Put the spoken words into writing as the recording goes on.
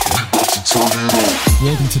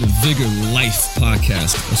Welcome to the Vigor Life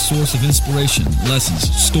Podcast, a source of inspiration, lessons,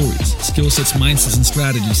 stories, skill sets, mindsets, and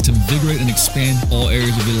strategies to invigorate and expand all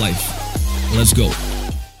areas of your life. Let's go.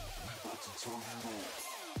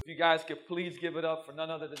 If you guys could please give it up for none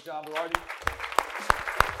other than John Berardi.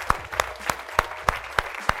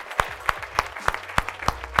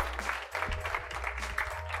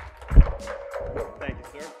 Thank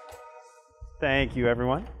you, sir. Thank you,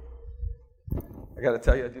 everyone. I got to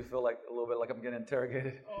tell you, I do feel like a little bit like I'm getting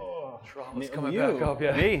interrogated. Oh, trauma's coming back up.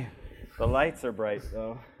 Yeah. Me. The lights are bright,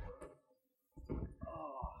 though.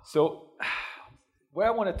 So, where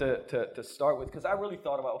I wanted to start with, because I really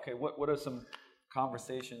thought about, okay, what are some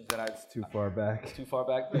conversations that I've... Too far back. It's too far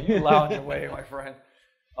back. You lounge your way, my friend.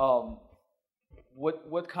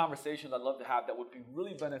 What conversations I'd love to have that would be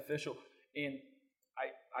really beneficial. And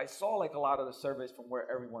I saw like a lot of the surveys from where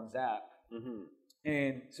everyone's at. Mm-hmm.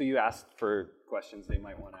 And so you asked for questions they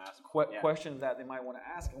might want to ask. Questions that they might want to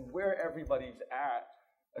ask, and where everybody's at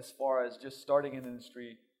as far as just starting in the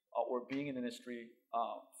industry or being in the industry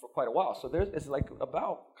for quite a while. So it's like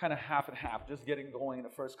about kind of half and half, just getting going in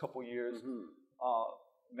the first couple years. Mm-hmm.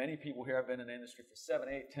 Many people here have been in the industry for 7,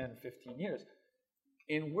 8, 10, 15 years.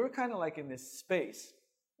 And we're kind of like in this space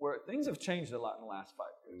where things have changed a lot in the last 5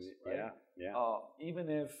 years. Right? Yeah. Even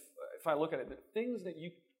if I look at it, the things that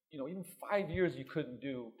even 5 years you couldn't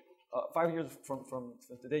do, 5 years from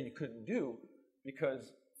today you couldn't do,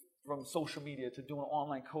 because from social media to doing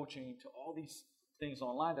online coaching to all these things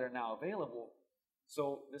online that are now available.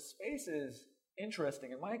 So the space is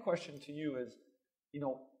interesting. And my question to you is,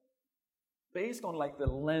 based on like the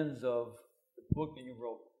lens of the book that you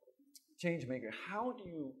wrote, Changemaker, how do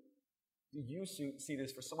you see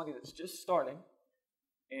this for somebody that's just starting?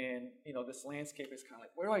 And this landscape is kind of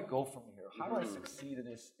like, where do I go from here? How do I succeed in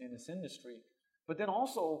this industry? But then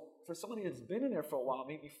also for somebody that's been in there for a while,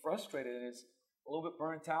 maybe frustrated and is a little bit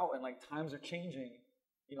burnt out, and like times are changing.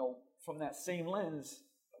 From that same lens,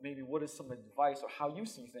 maybe what is some advice or how you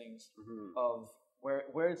see things of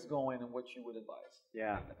where it's going and what you would advise?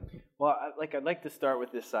 Yeah. Well, I'd like to start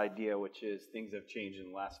with this idea, which is things have changed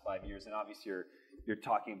in the last 5 years, and obviously you're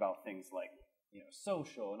talking about things like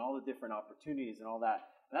social and all the different opportunities and all that.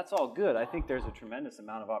 That's all good. I think there's a tremendous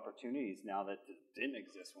amount of opportunities now that didn't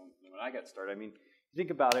exist when I got started. I mean, think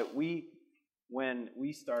about it. When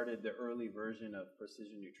we started the early version of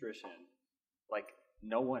precision nutrition, like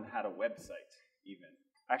no one had a website even.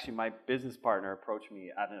 Actually, my business partner approached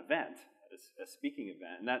me at an event, a speaking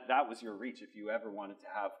event, and that was your reach. If you ever wanted to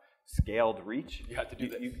have scaled reach, you had to do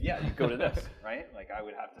this. You go to this, right? Like I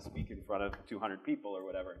would have to speak in front of 200 people or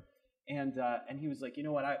whatever. And he was like, you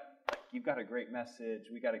know what, you've got a great message.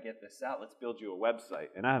 We got to get this out. Let's build you a website.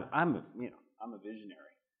 And I'm a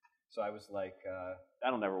visionary. So I was like,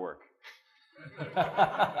 that'll never work.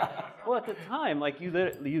 Well, at the time, like you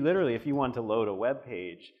literally, if you wanted to load a web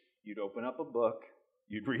page, you'd open up a book,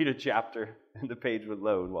 you'd read a chapter, and the page would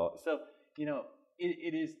load. Well, so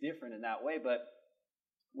it is different in that way. But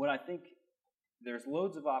what I think, there's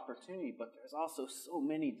loads of opportunity, but there's also so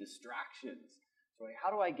many distractions. So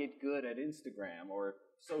how do I get good at Instagram or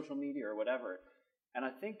social media or whatever? And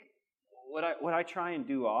I think what I try and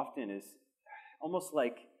do often is almost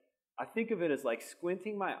like, I think of it as like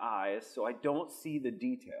squinting my eyes so I don't see the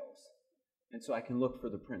details, and so I can look for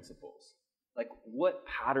the principles. Like, what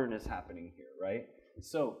pattern is happening here, right?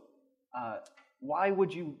 So why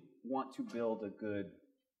would you want to build a good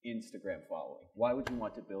Instagram following? Why would you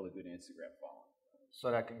want to build a good Instagram following?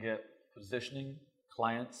 So that I can get positioning,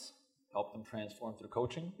 clients, help them transform through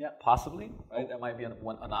coaching? Yeah. Possibly, right? That might be an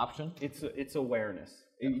option. It's awareness.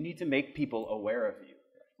 You need to make people aware of you.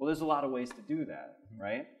 Well, there's a lot of ways to do that,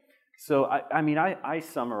 right? So, I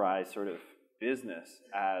summarize sort of business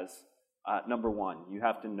as, number one, you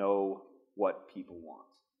have to know what people want,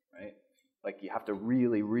 right? Like, you have to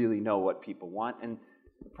really, really know what people want. And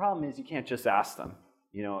the problem is you can't just ask them.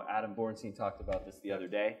 Adam Bornstein talked about this the other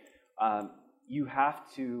day. You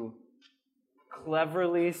have to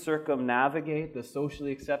cleverly circumnavigate the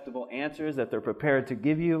socially acceptable answers that they're prepared to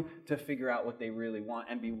give you to figure out what they really want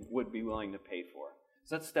and would be willing to pay for.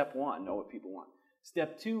 So that's step one, know what people want.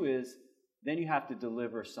 Step two is then you have to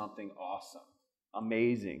deliver something awesome,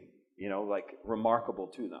 amazing, like remarkable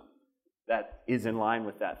to them that is in line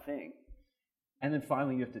with that thing. And then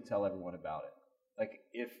finally you have to tell everyone about it. Like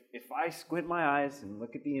if I squint my eyes and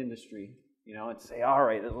look at the industry, and say, all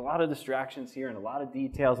right, there's a lot of distractions here and a lot of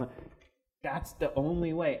details, and that's the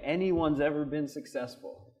only way anyone's ever been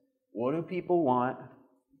successful. What do people want?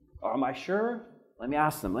 Am I sure? Let me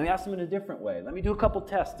ask them. Let me ask them in a different way. Let me do a couple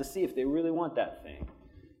tests to see if they really want that thing.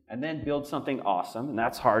 And then build something awesome. And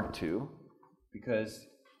that's hard too, because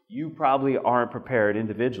you probably aren't prepared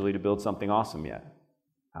individually to build something awesome yet.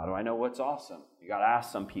 How do I know what's awesome? You got to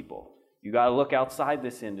ask some people. You got to look outside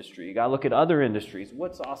this industry. You got to look at other industries.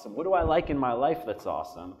 What's awesome? What do I like in my life that's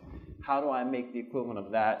awesome? How do I make the equivalent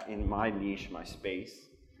of that in my niche, my space?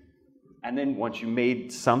 And then once you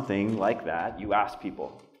made something like that, you ask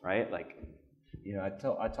people, right? Like,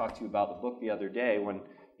 I talked to you about the book the other day when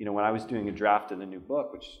I was doing a draft of the new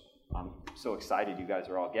book, which I'm so excited you guys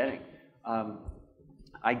are all getting.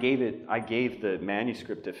 I gave the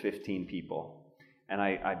manuscript to 15 people, and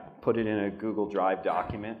I put it in a Google Drive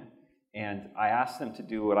document, and I asked them to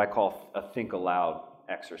do what I call a think aloud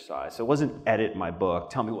exercise. So it wasn't edit my book,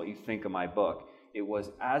 tell me what you think of my book. It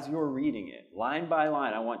was, as you're reading it, line by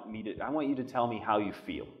line, I want you to tell me how you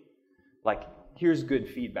feel. Like, here's good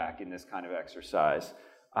feedback in this kind of exercise.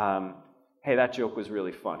 Hey, that joke was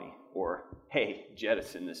really funny. Or, hey,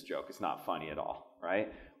 jettison this joke, it's not funny at all,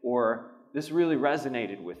 right? Or, this really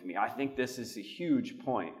resonated with me. I think this is a huge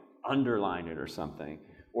point. Underline it or something.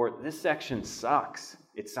 Or, this section sucks.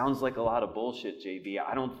 It sounds like a lot of bullshit, JB.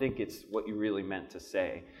 I don't think it's what you really meant to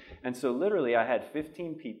say. And so literally I had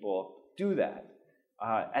 15 people do that.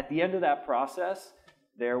 At the end of that process,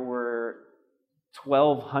 there were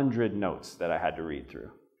 1,200 notes that I had to read through.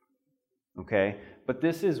 Okay? But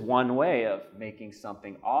this is one way of making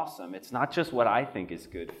something awesome. It's not just what I think is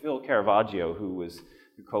good. Phil Caravaggio, who was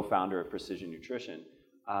the co-founder of Precision Nutrition,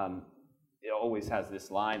 it always has this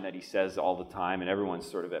line that he says all the time, and everyone's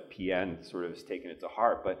sort of at PN sort of has taken it to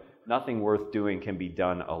heart, but nothing worth doing can be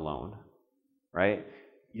done alone, right?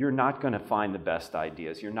 You're not going to find the best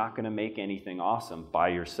ideas. You're not going to make anything awesome by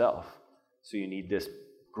yourself. So you need this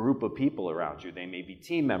group of people around you. They may be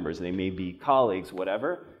team members, they may be colleagues,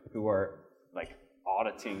 whatever, who are like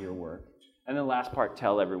auditing your work. And then last part,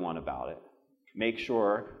 tell everyone about it. Make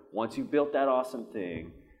sure once you've built that awesome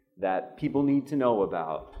thing that people need to know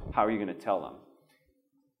about, how are you going to tell them?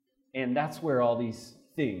 And that's where all these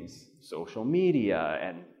things, social media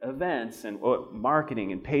and events and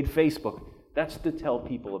marketing and paid Facebook, that's the tell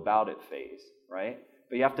people about it phase, right?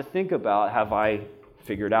 But you have to think about, have I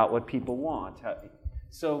figured out what people want?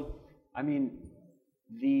 So, I mean,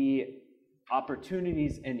 the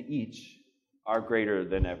opportunities in each are greater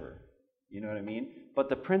than ever. You know what I mean? But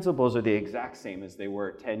the principles are the exact same as they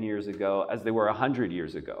were 10 years ago, as they were 100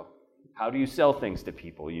 years ago. How do you sell things to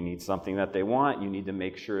people? You need something that they want, you need to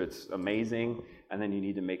make sure it's amazing, and then you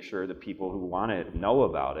need to make sure the people who want it know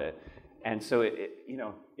about it. And so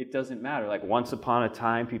it doesn't matter. Like once upon a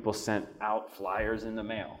time, people sent out flyers in the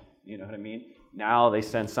mail. You know what I mean? Now they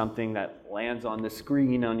send something that lands on the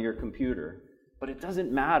screen on your computer. But it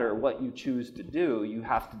doesn't matter what you choose to do. You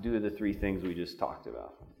have to do the three things we just talked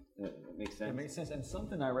about. That makes sense? It makes sense. And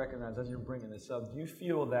something I recognize as you're bringing this up, do you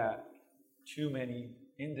feel that too many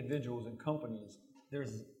individuals and companies,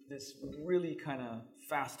 there's this really kind of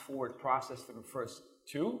fast forward process for the first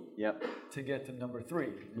two to get to number three?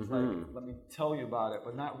 It's like, let me tell you about it,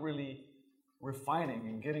 but not really refining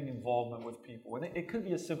and getting involvement with people. And it could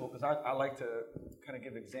be as simple, because I like to kind of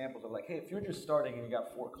give examples of like, hey, if you're just starting and you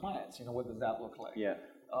got 4 clients, what does that look like? Yeah.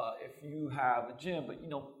 If you have a gym, but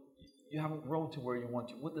you haven't grown to where you want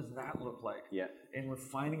to, what does that look like? Yeah. And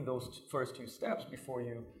refining those first 2 steps before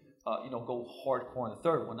you go hardcore on the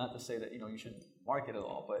third one. Not to say that you should market it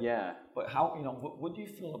all, but But how what do you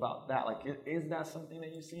feel about that? Like, is that something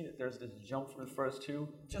that you see, that there's this jump from the first 2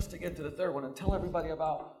 just to get to the third one and tell everybody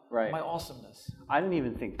about my awesomeness? I don't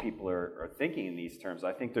even think people are thinking in these terms.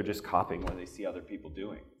 I think they're just copying what they see other people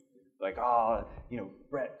doing. Like,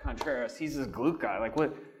 Brett Contreras, he's this glute guy. Like,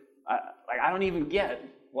 what? I don't even get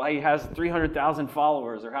why he has 300,000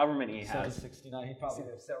 followers or however many he has. 769. He probably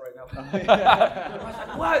upset right now. I was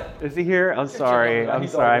like, what? Is he here? I'm sorry.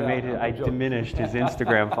 I diminished his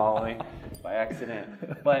Instagram following by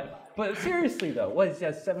accident. But seriously though, what, he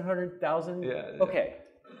has 700,000? Yeah. Okay.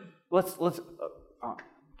 Let's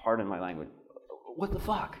pardon my language. What the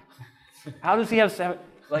fuck? How does he have 7?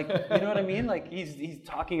 Like, you know what I mean? Like, he's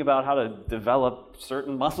talking about how to develop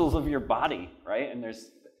certain muscles of your body, right? And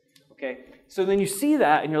okay. So then you see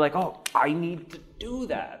that and you're like, oh, I need to do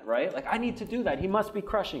that, right? Like, I need to do that. He must be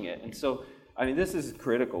crushing it. And so, this is a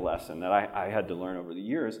critical lesson that I had to learn over the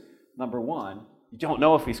years. Number one, you don't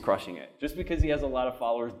know if he's crushing it. Just because he has a lot of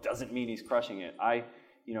followers doesn't mean he's crushing it.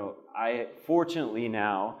 I fortunately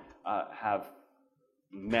now have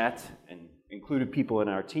met and included people in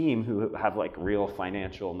our team who have like real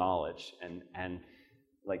financial knowledge and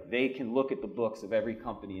like they can look at the books of every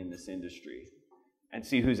company in this industry and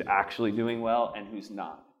see who's actually doing well and who's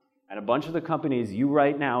not. And a bunch of the companies you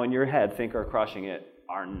right now in your head think are crushing it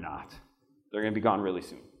are not. They're going to be gone really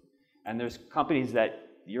soon. And there's companies that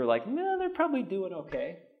you're like, they're probably doing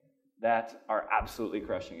okay. that are absolutely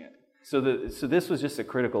crushing it. So this was just a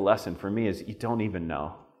critical lesson for me, is you don't even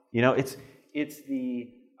know. You know, it's the,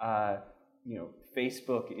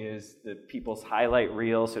 Facebook is the people's highlight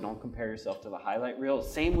reel, so don't compare yourself to the highlight reel.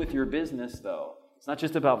 Same with your business, though. It's not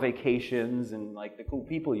just about vacations and like the cool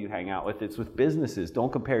people you hang out with. It's with businesses.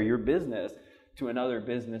 Don't compare your business to another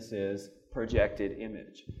business's projected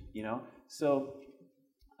image, you know? So,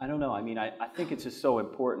 I don't know. I mean, I think it's just so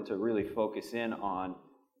important to really focus in on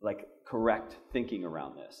like correct thinking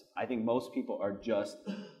around this. I think most people are just,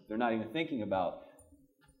 they're not even thinking about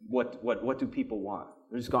what do people want.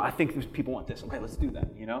 They're just going, I think people want this. Okay, let's do that,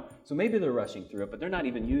 you know? So maybe they're rushing through it, but they're not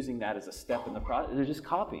even using that as a step in the process. They're just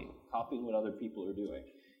copying what other people are doing,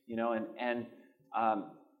 you know? And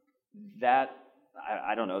that,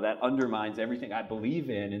 I don't know, that undermines everything I believe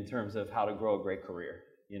in terms of how to grow a great career,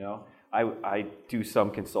 you know? I do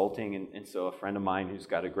some consulting, and so a friend of mine who's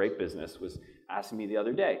got a great business was asking me the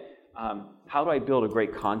other day, how do I build a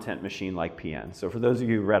great content machine like PN? So for those of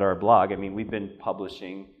you who read our blog, I mean, we've been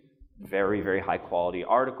publishing very, very high quality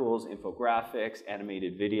articles, infographics,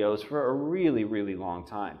 animated videos for a really, really long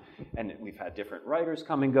time. And we've had different writers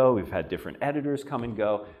come and go, we've had different editors come and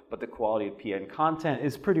go, but the quality of PN content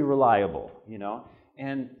is pretty reliable, you know?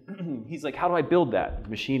 And he's like, how do I build that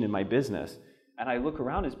machine in my business? And I look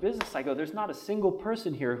around his business, I go, there's not a single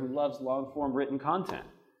person here who loves long-form written content.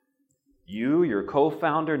 You, your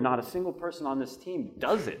co-founder, not a single person on this team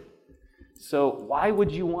does it. So why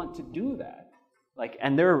would you want to do that? Like,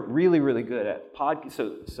 and they're really, really good at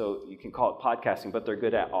so you can call it podcasting, but they're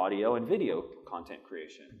good at audio and video content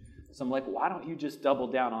creation. So I'm like, why don't you just double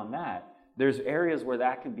down on that? There's areas where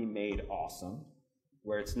that can be made awesome,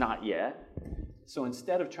 where it's not yet. So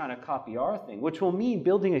instead of trying to copy our thing, which will mean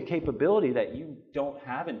building a capability that you don't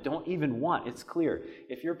have and don't even want, it's clear.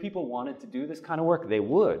 If your people wanted to do this kind of work, they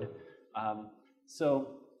would.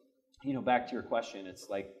 So, you know, back to your question, it's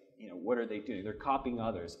like, you know, what are they doing? They're copying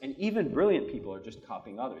others. And even brilliant people are just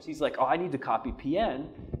copying others. He's like, oh, I need to copy PN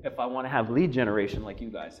if I want to have lead generation like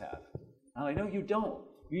you guys have. I'm like, no, you don't.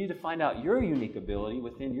 You need to find out your unique ability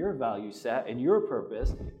within your value set and your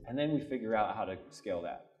purpose, and then we figure out how to scale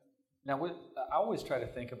that. Now, I always try to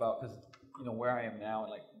think about, because, you know, where I am now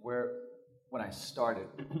and like when I started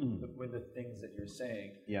with the things that you're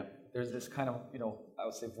saying, yeah, there's this kind of, you know, I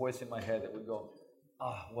would say voice in my head that would go,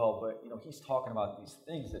 well, but, you know, he's talking about these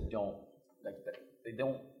things that don't, like, they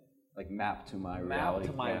don't like map to my reality.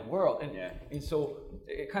 Map to my world. And so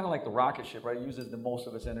it kind of like the rocket ship, right? It uses the most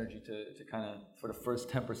of its energy to kind of, for the first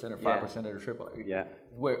 10% or 5% of the trip. Yeah.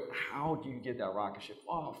 How do you get that rocket ship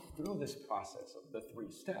off? Through this process of the 3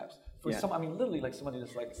 steps. For some, I mean, literally like somebody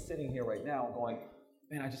that's like sitting here right now going,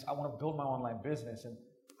 man, I want to build my online business, and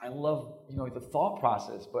I love, you know, the thought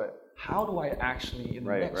process, but how do I actually in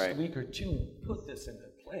the next week or 2 put this into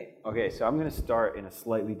play? Okay, so I'm going to start in a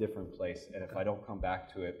slightly different place, and if I don't come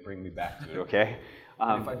back to it, bring me back to it, okay?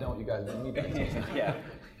 And if I don't, you guys bring me back to it. Yeah.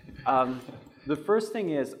 The first thing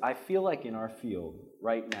is, I feel like in our field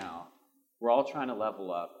right now, we're all trying to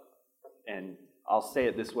level up, and I'll say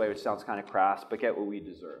it this way, which sounds kind of crass, but get what we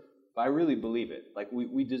deserve. But I really believe it. Like,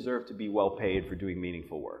 we deserve to be well paid for doing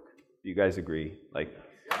meaningful work. Do you guys agree? Like,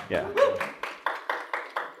 yeah.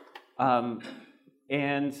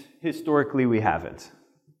 And historically, we haven't.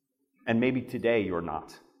 And maybe today you're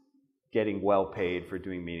not getting well paid for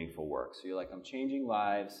doing meaningful work. So you're like, I'm changing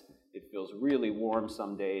lives. It feels really warm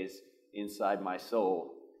some days inside my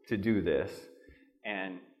soul to do this.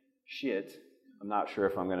 And shit, I'm not sure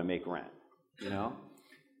if I'm going to make rent, you know?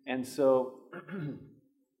 And so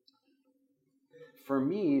for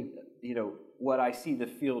me, you know, what I see the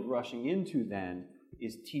field rushing into then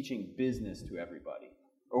is teaching business to everybody,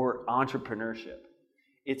 or entrepreneurship.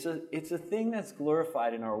 It's a thing that's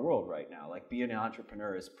glorified in our world right now. Like, being an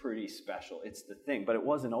entrepreneur is pretty special. It's the thing, but it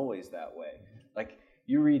wasn't always that way. Like,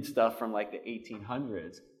 you read stuff from like the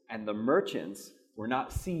 1800s, and the merchants were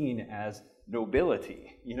not seen as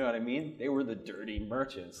nobility. You know what I mean? They were the dirty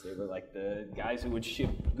merchants. They were like the guys who would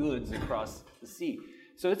ship goods across the sea.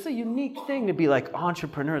 So it's a unique thing to be like,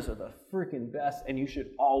 entrepreneurs are the freaking best, and you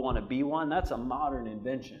should all want to be one. That's a modern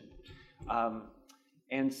invention.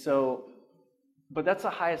 But that's the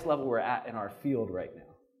highest level we're at in our field right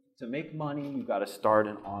now. To make money, you've got to start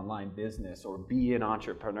an online business or be an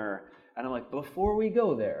entrepreneur. And I'm like, before we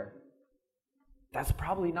go there, that's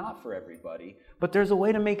probably not for everybody. But there's a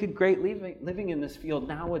way to make a great living in this field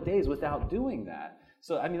nowadays without doing that.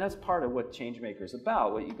 So, I mean, that's part of what Changemaker is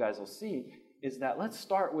about. What you guys will see is that let's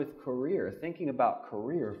start with career, thinking about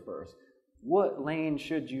career first. What lane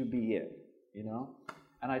should you be in, you know?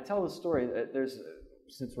 And I tell the story that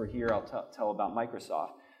since we're here, I'll tell about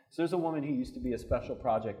Microsoft. So there's a woman who used to be a special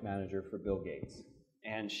project manager for Bill Gates.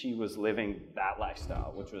 And she was living that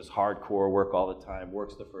lifestyle, which was hardcore, work all the time,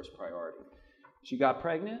 work's the first priority. She got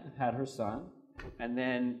pregnant, had her son, and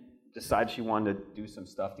then decided she wanted to do some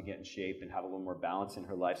stuff to get in shape and have a little more balance in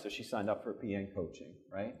her life. So she signed up for PN coaching,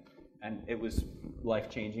 right? And it was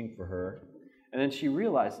life-changing for her. And then she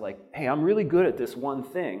realized, like, hey, I'm really good at this one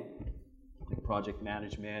thing, like project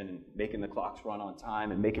management and making the clocks run on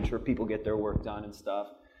time and making sure people get their work done and stuff.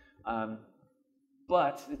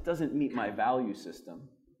 But it doesn't meet my value system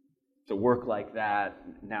to work like that.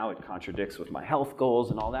 Now it contradicts with my health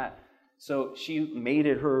goals and all that. So she made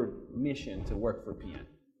it her mission to work for PN,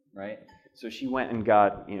 right? So she went and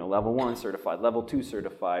got, level 1 certified, level 2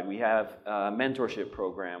 certified. We have a mentorship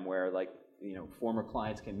program where, like, former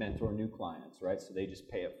clients can mentor new clients, right? So they just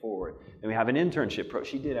pay it forward. And we have an internship program.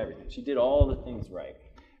 She did everything. She did all the things right.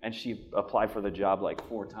 And she applied for the job like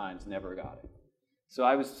 4 times, never got it. So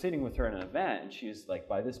I was sitting with her at an event, and she was like,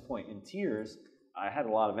 by this point, in tears. I had a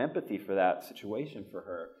lot of empathy for that situation for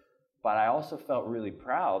her, but I also felt really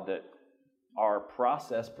proud that our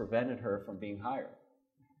process prevented her from being hired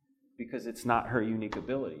because it's not her unique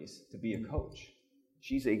abilities to be a coach.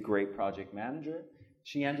 She's a great project manager.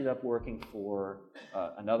 She ended up working for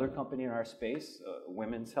another company in our space, a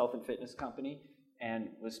women's health and fitness company, and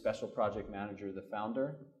was special project manager, the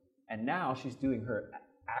founder. And now she's doing her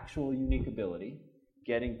actual unique ability,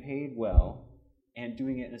 getting paid well, and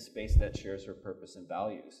doing it in a space that shares her purpose and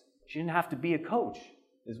values. She didn't have to be a coach,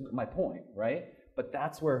 is my point, right? But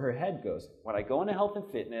that's where her head goes. When I go into health and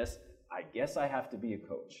fitness, I guess I have to be a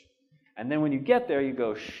coach. And then when you get there, you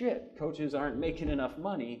go, shit, coaches aren't making enough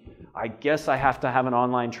money. I guess I have to have an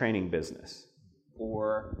online training business.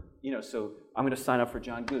 Or, so I'm going to sign up for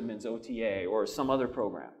John Goodman's OTA or some other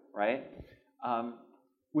program, right?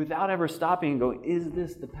 Without ever stopping and going, is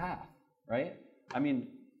this the path, right? I mean,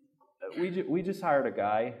 we just hired a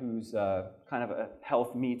guy who's kind of a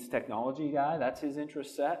health meets technology guy. That's his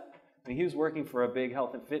interest set. I mean, he was working for a big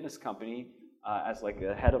health and fitness company as like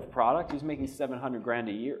a head of product. He was making $700,000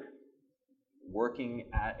 a year working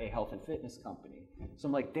at a health and fitness company. So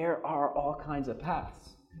I'm like, there are all kinds of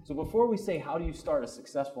paths. So before we say, how do you start a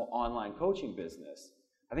successful online coaching business?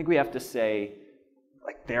 I think we have to say,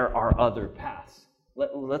 like, there are other paths.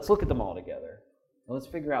 Let's look at them all together. And let's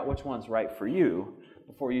figure out which one's right for you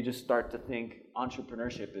before you just start to think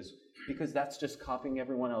entrepreneurship is, because that's just copying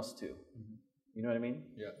everyone else too. Mm-hmm. You know what I mean?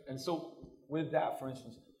 Yeah. And so with that, for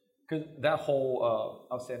instance, because that whole,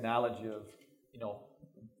 I would say, analogy of,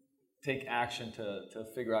 take action to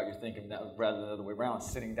figure out your thinking that rather than the other way around,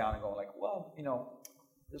 sitting down and going like, well,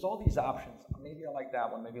 there's all these options. Maybe I like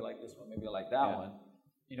that one, maybe I like this one, maybe I like that one.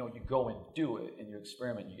 You go and do it and you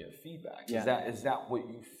experiment, you get feedback. Yeah. Is that what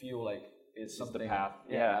you feel like is something? The path.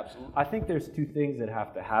 Yeah, absolutely. I think there's 2 things that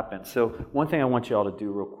have to happen. So one thing I want you all to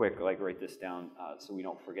do real quick, like write this down so we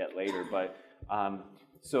don't forget later, but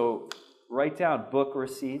so write down book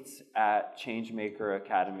receipts at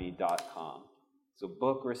changemakeracademy.com. So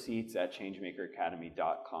book receipts at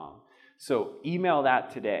changemakeracademy.com. So email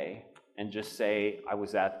that today and just say, I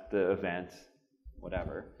was at the event,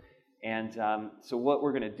 whatever. And so what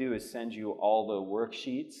we're going to do is send you all the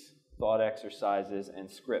worksheets, thought exercises, and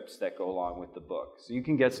scripts that go along with the book. So you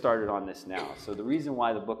can get started on this now. So the reason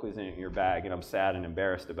why the book was in your bag, and I'm sad and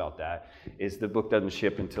embarrassed about that, is the book doesn't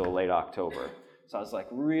ship until late October. So I was like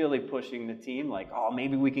really pushing the team, like, oh,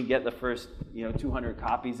 maybe we can get the first 200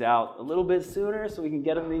 copies out a little bit sooner so we can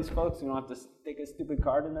get them to these folks. We don't have to stick a stupid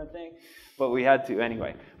card in their thing. But we had to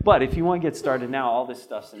anyway. But if you want to get started now, all this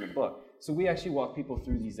stuff's in the book. So we actually walk people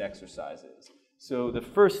through these exercises. So the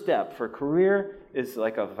first step for career is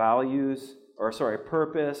like a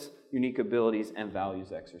purpose, unique abilities, and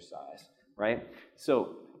values exercise, right?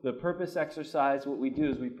 So the purpose exercise, what we do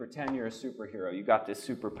is we pretend you're a superhero. You got this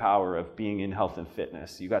superpower of being in health and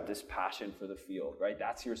fitness. You got this passion for the field, right?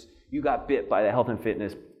 You got bit by the health and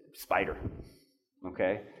fitness spider,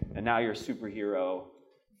 okay? And now you're a superhero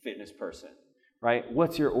fitness person, right?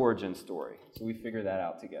 What's your origin story? So we figure that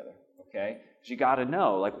out together, okay? Because you got to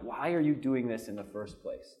know, like, why are you doing this in the first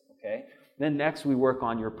place, okay? Then next we work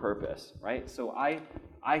on your purpose, right? So I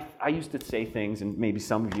used to say things, and maybe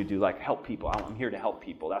some of you do, like, help people. I'm here to help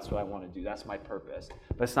people. That's what I want to do. That's my purpose.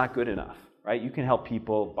 But it's not good enough, right? You can help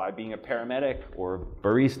people by being a paramedic or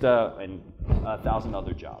barista and 1,000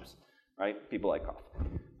 other jobs, right? People like coffee.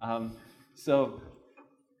 So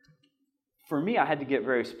for me, I had to get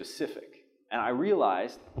very specific. And I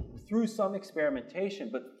realized through some experimentation,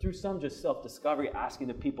 but through some just self-discovery, asking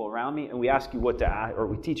the people around me, and we ask you what to ask, or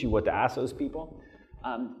we teach you what to ask those people,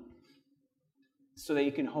 so that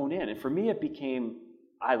you can hone in. And for me, it became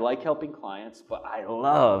I like helping clients, but I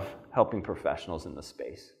love helping professionals in the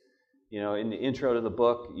space. You know, in the intro to the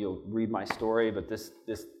book, you'll read my story, but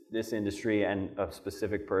this industry and a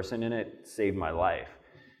specific person in it saved my life.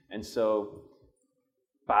 And so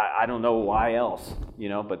I don't know why else, you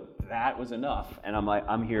know, but that was enough. And I'm like,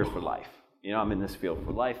 I'm here for life. You know, I'm in this field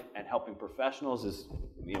for life, and helping professionals is,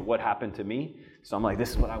 you know, what happened to me. So I'm like, this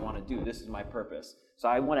is what I want to do. This is my purpose. So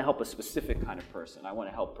I want to help a specific kind of person. I want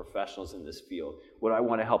to help professionals in this field. What do I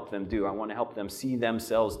want to help them do? I want to help them see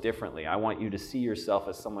themselves differently. I want you to see yourself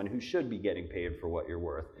as someone who should be getting paid for what you're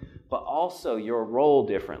worth, but also your role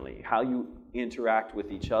differently, how you interact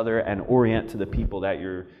with each other and orient to the people that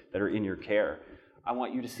are in your care. I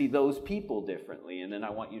want you to see those people differently, and then I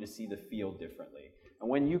want you to see the field differently. And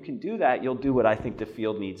when you can do that, you'll do what I think the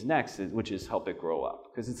field needs next, which is help it grow up,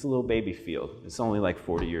 because it's a little baby field. It's only like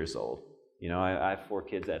 40 years old. You know, I have 4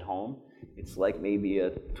 kids at home. It's like maybe a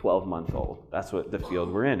 12-month-old. That's what the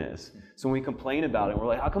field we're in is. So when we complain about it, we're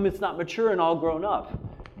like, how come it's not mature and all grown up?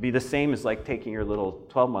 It'd be the same as like taking your little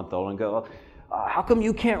 12-month-old and go, how come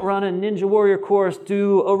you can't run a Ninja Warrior course,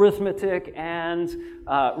 do arithmetic, and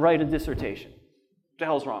write a dissertation? What the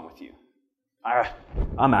hell's wrong with you?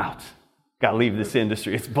 I'm out. Gotta leave this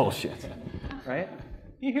industry. It's bullshit, right?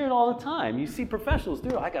 You hear it all the time. You see professionals do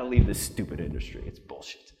it. I gotta leave this stupid industry. It's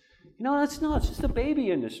bullshit. You know, it's not. It's just a baby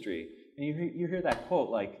industry. And you hear that quote,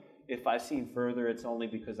 like, if I've seen further, it's only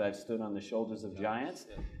because I've stood on the shoulders of giants.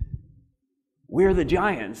 We're the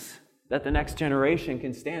giants that the next generation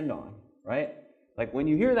can stand on, right? Like, when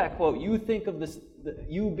you hear that quote, you think of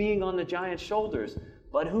you being on the giant's shoulders,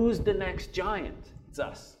 but who's the next giant? It's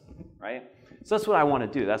us, right? So that's what I want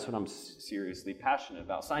to do. That's what I'm seriously passionate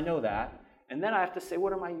about. So I know that. And then I have to say,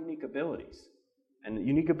 what are my unique abilities? And the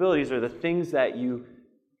unique abilities are the things that you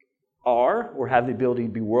are or have the ability to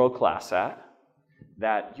be world-class at,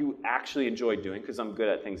 that you actually enjoy doing, because I'm good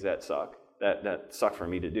at things that suck, that suck for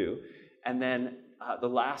me to do. And then the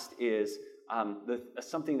last is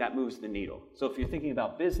something that moves the needle. So if you're thinking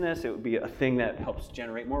about business, it would be a thing that helps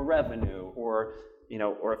generate more revenue, or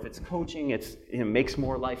if it's coaching, it makes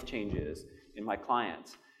more life changes in my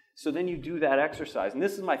clients. So then you do that exercise, and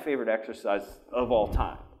this is my favorite exercise of all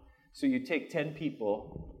time. So you take 10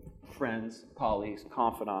 people, friends, colleagues,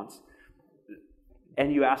 confidants,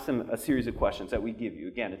 and you ask them a series of questions that we give you.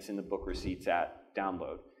 Again, it's in the book receipts at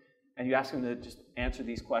download. And you ask them to just answer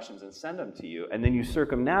these questions and send them to you. And then you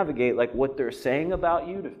circumnavigate like what they're saying about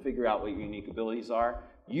you to figure out what your unique abilities are.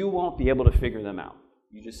 You won't be able to figure them out.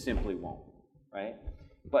 You just simply won't, right?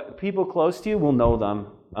 But people close to you will know them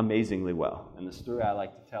amazingly well. And the story I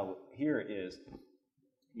like to tell here is,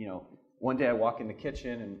 one day I walk in the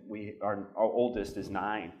kitchen and our oldest is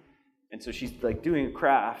 9. And so she's like doing a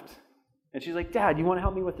craft. And she's like, Dad, you want to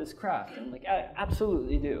help me with this craft? And I'm like, I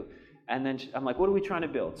absolutely do. And then I'm like, what are we trying to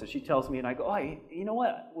build? So she tells me, and I go, you know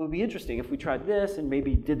what? It would be interesting if we tried this and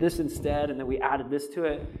maybe did this instead, and then we added this to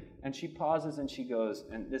it. And she pauses and she goes,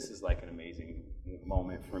 and this is like an amazing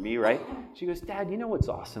moment for me, right? She goes, Dad, you know what's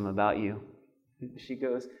awesome about you? She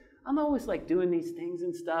goes, I'm always like doing these things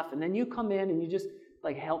and stuff, and then you come in and you just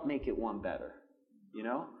like help make it one better, you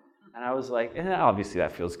know? And I was like, and obviously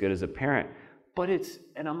that feels good as a parent,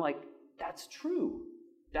 and I'm like, that's true.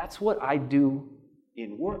 That's what I do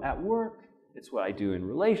at work. It's what I do in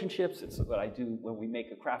relationships. It's what I do when we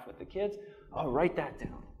make a craft with the kids. I'll write that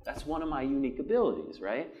down. That's one of my unique abilities,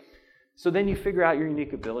 right? So then you figure out your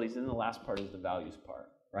unique abilities, and the last part is the values part,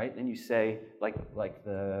 right? Then you say, like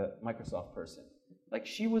the Microsoft person, like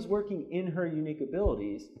she was working in her unique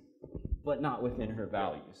abilities, but not within her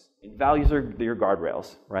values. And values are your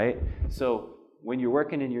guardrails, right? So when you're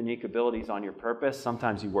working in unique abilities on your purpose,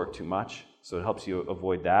 sometimes you work too much, so it helps you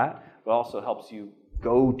avoid that, but also helps you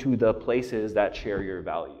go to the places that share your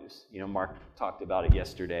values. Mark talked about it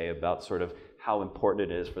yesterday, about sort of how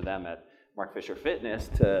important it is for them at Mark Fisher Fitness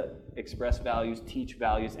to express values, teach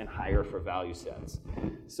values, and hire for value sets.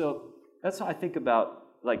 So that's how I think about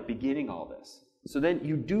like beginning all this. So then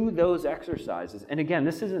you do those exercises. And again,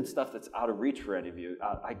 this isn't stuff that's out of reach for any of you.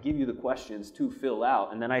 I give you the questions to fill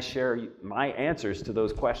out, and then I share my answers to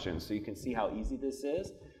those questions so you can see how easy this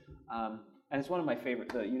is. And it's one of my favorite,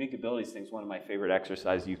 the unique abilities thing is one of my favorite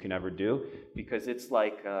exercises you can ever do, because it's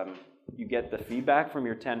like you get the feedback from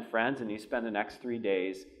your 10 friends and you spend the next 3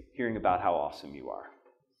 days hearing about how awesome you are.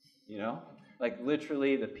 Like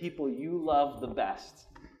literally the people you love the best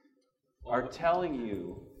are telling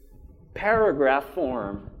you, paragraph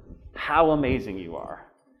form, how amazing you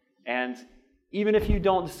are. And even if you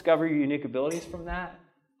don't discover your unique abilities from that,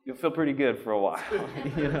 you'll feel pretty good for a while,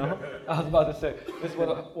 I was about to say, this is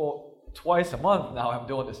what, twice a month now I'm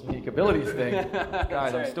doing this unique abilities thing.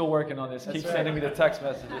 Guys, I'm still working on this. Keep sending me the text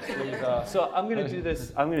messages, please. So I'm going to do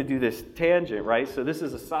this. I'm going to do this tangent, right? So this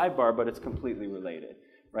is a sidebar, but it's completely related,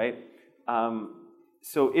 right?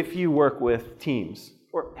 So if you work with teams,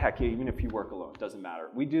 or heck, even if you work alone, it doesn't matter.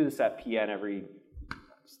 We do this at PN every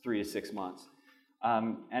 3 to 6 months,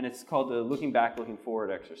 and it's called the Looking Back, Looking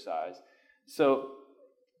Forward exercise. So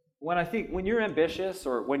when you're ambitious,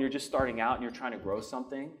 or when you're just starting out and you're trying to grow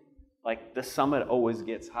something, like the summit always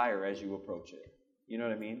gets higher as you approach it. You know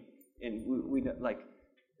what I mean? And we like,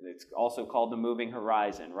 it's also called the moving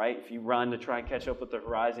horizon, right? If you run to try and catch up with the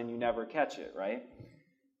horizon, you never catch it, right?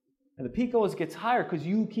 And the peak always gets higher because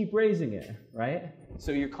you keep raising it, right?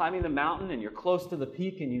 So you're climbing the mountain and you're close to the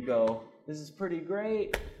peak and you go, this is pretty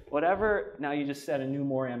great, whatever. Now you just set a new,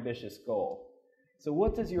 more ambitious goal. So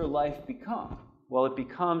what does your life become? Well, it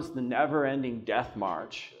becomes the never-ending death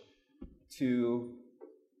march to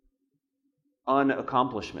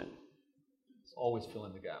unaccomplishment. It's always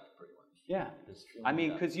filling the gap, pretty much. Yeah. I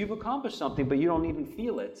mean, because you've accomplished something, but you don't even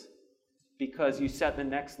feel it because you set the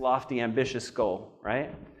next lofty, ambitious goal,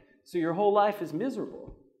 right? So your whole life is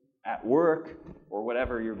miserable at work or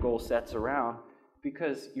whatever your goal sets around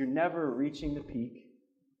because you're never reaching the peak,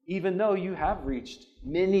 even though you have reached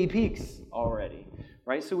many peaks already,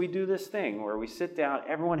 right? So we do this thing where we sit down.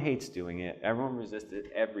 Everyone hates doing it. Everyone resists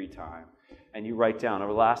it every time. And you write down,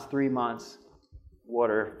 over the last 3 months,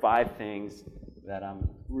 what are 5 things that I'm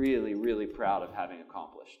really, really proud of having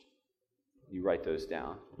accomplished? You write those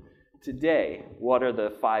down. Today, what are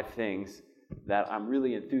the 5 things that I'm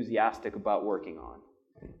really enthusiastic about working on?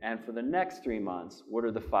 And for the next 3 months, what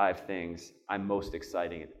are the 5 things I'm most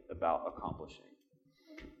excited about accomplishing?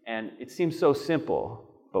 And it seems so simple,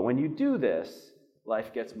 but when you do this,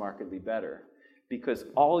 life gets markedly better. Because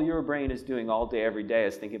all your brain is doing all day, every day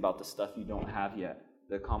is thinking about the stuff you don't have yet,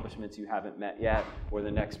 the accomplishments you haven't met yet, or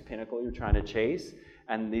the next pinnacle you're trying to chase.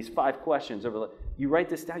 And these 5 questions, you write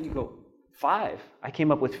this down, you go, 5. I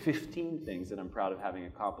came up with 15 things that I'm proud of having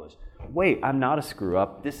accomplished. Wait, I'm not a screw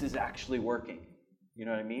up. This is actually working. You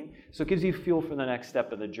know what I mean? So it gives you fuel for the next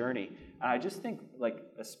step of the journey. And I just think, like,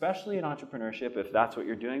 especially in entrepreneurship, if that's what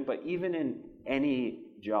you're doing, but even in any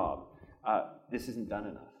job, this isn't done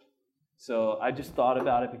enough. So I just thought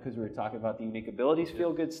about it because we were talking about the unique abilities,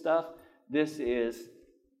 feel-good stuff. This is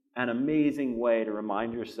an amazing way to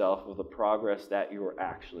remind yourself of the progress that you're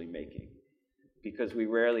actually making. Because we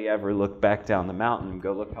rarely ever look back down the mountain and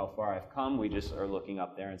go, look how far I've come. We just are looking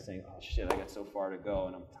up there and saying, oh shit, I got so far to go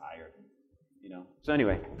and I'm tired. You know. So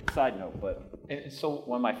anyway, side note, but so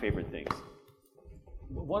one of my favorite things.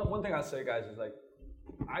 One thing I say, guys, is like,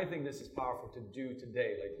 I think this is powerful to do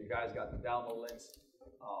today. Like, you guys got the download links.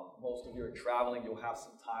 Most of you are traveling. You'll have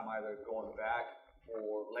some time either going back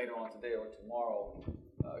or later on today or tomorrow.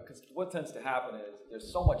 Because what tends to happen is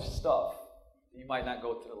there's so much stuff, you might not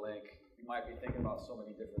go to the link. You might be thinking about so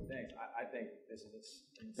many different things. I think this is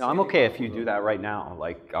insane. No, I'm okay if you do that right now.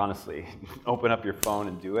 Like, honestly, open up your phone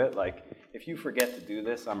and do it. Like, if you forget to do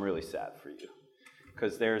this, I'm really sad for you.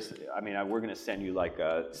 Because we're going to send you like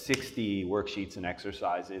 60 worksheets and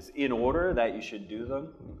exercises in order that you should do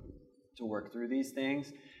them to work through these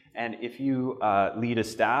things. And if you lead a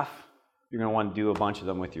staff, you're going to want to do a bunch of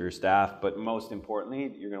them with your staff. But most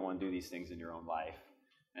importantly, you're going to want to do these things in your own life.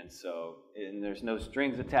 And so, and there's no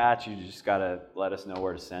strings attached. You just got to let us know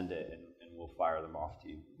where to send it, and we'll fire them off to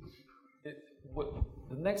you.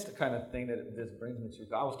 The next kind of thing that this brings me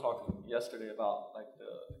to, I was talking yesterday about like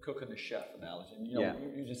the cook and the chef analogy. And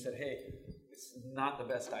you just said, hey, it's not the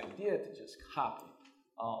best idea to just copy.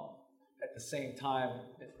 At the same time,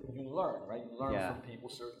 you learn, right? You learn from people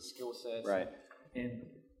certain skill sets. Right. And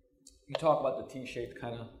you talk about the T-shaped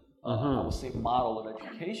kind of, I would say, model of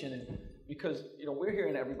education. And because, we're here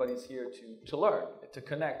and everybody's here to learn, to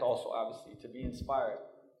connect also, obviously, to be inspired.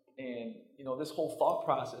 And, this whole thought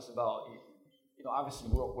process about, obviously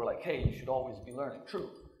we're like, hey, you should always be learning. True.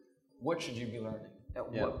 What should you be learning?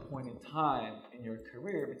 At what point in time in your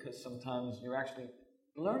career? Because sometimes you're actually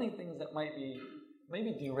learning things that might be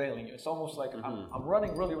maybe derailing you. It's almost like I'm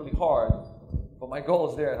running really, really hard, but my goal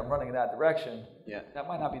is there and I'm running in that direction. Yeah. That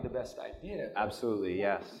might not be the best idea. Absolutely,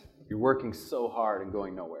 yes. You're working so hard and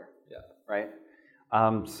going nowhere. Yeah. Right?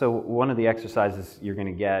 So one of the exercises you're going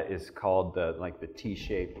to get is called the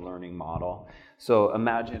T-shaped learning model. So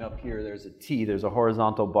imagine up here there's a T, there's a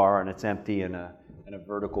horizontal bar and it's empty, and a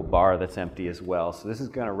vertical bar that's empty as well. So this is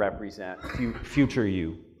going to represent future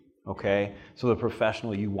you, okay? So the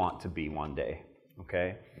professional you want to be one day,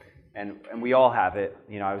 okay? And we all have it.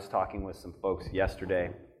 I was talking with some folks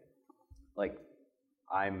yesterday. Like,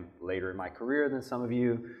 I'm later in my career than some of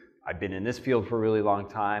you. I've been in this field for a really long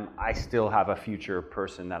time. I still have a future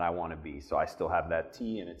person that I want to be. So I still have that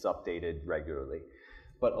T and it's updated regularly.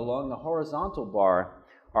 But along the horizontal bar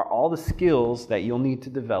are all the skills that you'll need to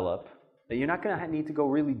develop that you're not going to need to go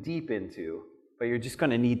really deep into, but you're just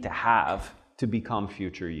going to need to have to become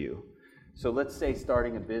future you. So let's say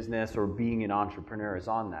starting a business or being an entrepreneur is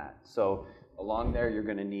on that. So along there, you're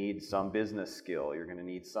going to need some business skill. You're going to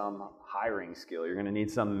need some hiring skill. You're going to need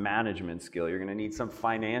some management skill. You're going to need some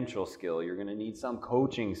financial skill. You're going to need some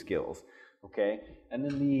coaching skills, okay? And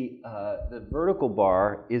then the vertical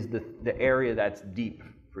bar is the area that's deep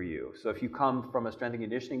for you. So if you come from a strength and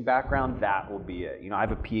conditioning background, that will be it. You know, I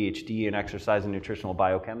have a PhD in exercise and nutritional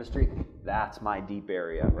biochemistry. That's my deep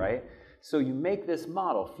area, right? So you make this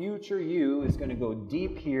model. Future you is going to go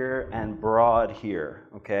deep here and broad here,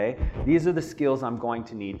 okay? These are the skills I'm going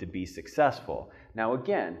to need to be successful. Now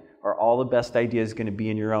again, are all the best ideas going to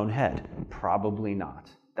be in your own head? Probably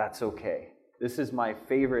not. That's okay. This is my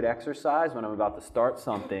favorite exercise. When I'm about to start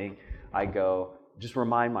something, I go, just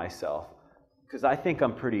remind myself, because I think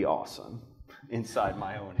I'm pretty awesome inside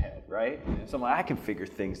my own head, right? So I'm like, I can figure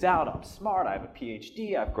things out. I'm smart. I have a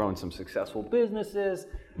PhD. I've grown some successful businesses.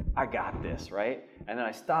 I got this, right? And then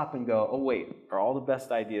I stop and go, oh, wait, are all the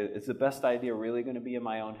best ideas, is the best idea really going to be in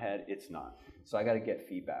my own head? It's not. So I got to get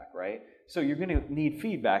feedback, right? So you're going to need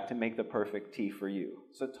feedback to make the perfect tea for you.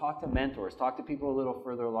 So talk to mentors, talk to people a little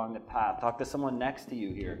further along the path, talk to someone next to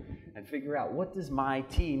you here, and figure out, what does my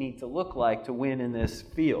tea need to look like to win in this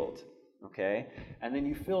field? Okay, and then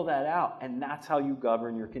you fill that out, and that's how you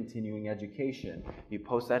govern your continuing education. You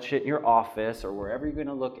post that shit in your office or wherever you're going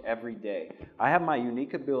to look every day. I have my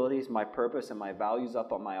unique abilities, my purpose, and my values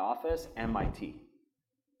up on my office and my T.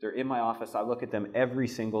 They're in my office. I look at them every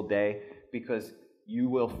single day because you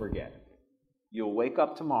will forget. You'll wake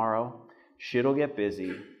up tomorrow, shit will get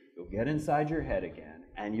busy, you'll get inside your head again,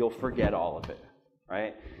 and you'll forget all of it,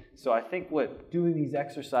 right? So I think what doing these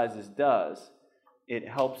exercises does, it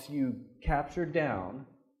helps you capture down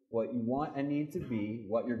what you want and need to be,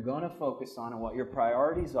 what you're going to focus on, and what your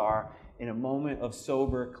priorities are in a moment of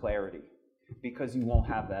sober clarity, because you won't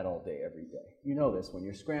have that all day, every day. You know this. When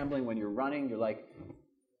you're scrambling, when you're running, you're like,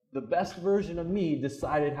 the best version of me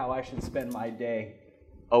decided how I should spend my day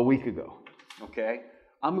a week ago, okay?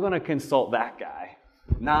 I'm going to consult that guy,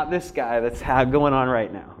 not this guy that's going on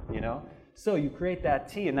right now, you know? So you create that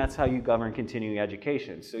T, and that's how you govern continuing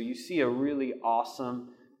education. So you see a really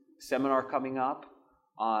awesome seminar coming up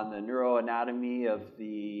on the neuroanatomy of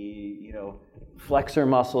the, flexor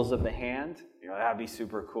muscles of the hand. That'd be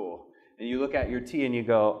super cool. And you look at your T and you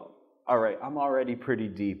go, all right, I'm already pretty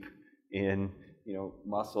deep in,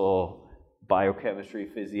 muscle biochemistry,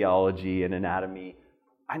 physiology, and anatomy.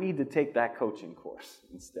 I need to take that coaching course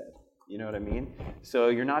instead. You know what I mean? So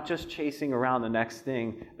you're not just chasing around the next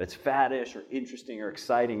thing that's faddish or interesting or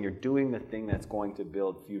exciting. You're doing the thing that's going to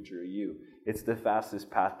build future you. It's the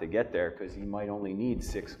fastest path to get there, because you might only need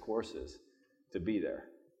 6 courses to be there.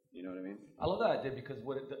 You know what I mean? I love that idea, because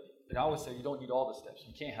I always say you don't need all the steps.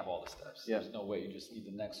 You can't have all the steps. Yeah. There's no way. You just need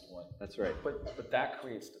the next one. That's right. But that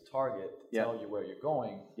creates the target to tell you where you're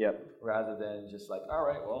going. Yep. Rather than just like, all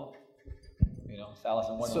right, well, Alice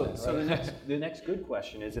in Wonderland. So the next good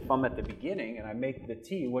question is, if I'm at the beginning and I make the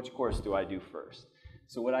T, which course do I do first?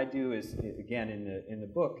 So what I do is, again, in the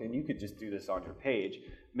book, and you could just do this on your page,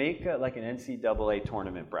 make like an NCAA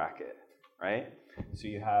tournament bracket, right? So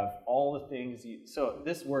you have all the things. So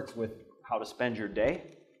this works with how to spend your day,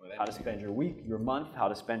 how to spend your week, your month, how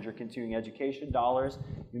to spend your continuing education dollars.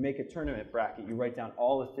 You make a tournament bracket. You write down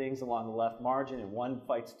all the things along the left margin, and 1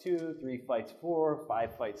 fights 2, 3 fights 4,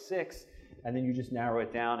 5 fights 6. And then you just narrow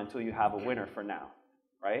it down until you have a winner for now,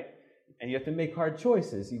 right? And you have to make hard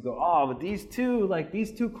choices. You go, but these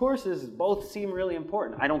two courses both seem really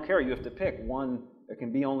important. I don't care. You have to pick one. There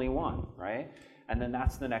can be only one, right? And then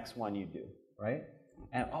that's the next one you do, right?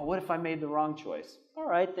 And, what if I made the wrong choice? All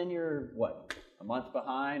right, then you're, a month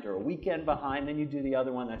behind or a weekend behind. Then you do the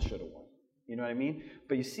other one that should have won. You know what I mean?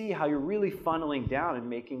 But you see how you're really funneling down and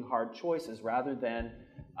making hard choices rather than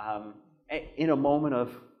in a moment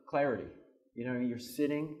of clarity. You know what I mean? You're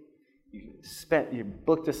sitting, you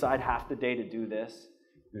booked aside half the day to do this,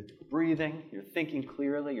 you're breathing, you're thinking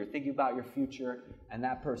clearly, you're thinking about your future, and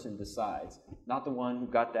that person decides. Not the one who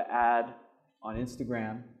got the ad on Instagram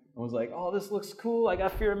and was like, this looks cool, I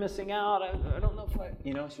got fear of missing out, I don't know if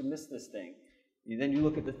I should miss this thing. Then you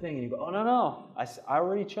look at the thing and you go, no, I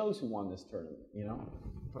already chose who won this tournament,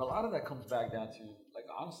 But a lot of that comes back down to,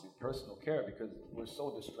 honestly, personal care, because we're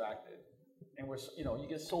so distracted. And you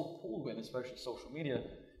get so pulled in, especially social media,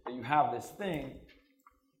 that you have this thing,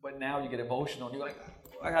 but now you get emotional and you're like,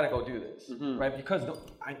 I gotta go do this, right? Because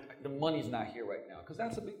the money's not here right now. Because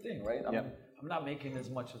that's a big thing, right? I'm not making as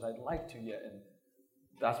much as I'd like to yet, and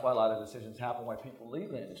that's why a lot of decisions happen, why people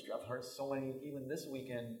leave the industry. I've heard so many, even this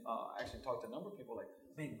weekend, I actually talked to a number of people like,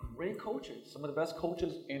 man, great coaches. Some of the best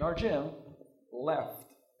coaches in our gym left,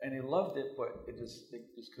 and they loved it, but they just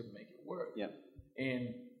couldn't make it work. Yeah.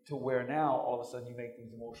 And to where now, all of a sudden, you make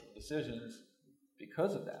these emotional decisions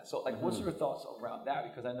because of that. So, like, what's your thoughts around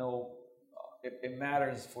that? Because I know it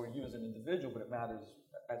matters for you as an individual, but it matters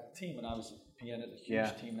as a team, and obviously PN is a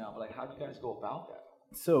huge team now. But like, how do you guys go about that?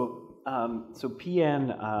 So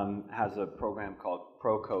PN has a program called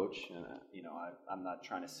Pro Coach, and I'm not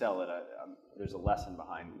trying to sell it. There's a lesson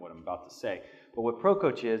behind what I'm about to say. But what Pro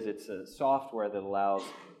Coach is, it's a software that allows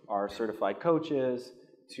our certified coaches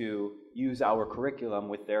to use our curriculum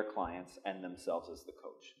with their clients and themselves as the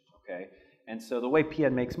coach. Okay. And so the way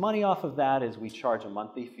PN makes money off of that is we charge a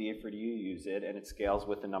monthly fee for you to use it, and it scales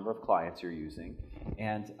with the number of clients you're using.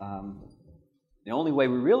 And the only way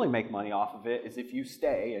we really make money off of it is if you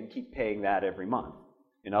stay and keep paying that every month.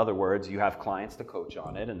 In other words, you have clients to coach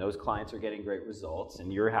on it, and those clients are getting great results,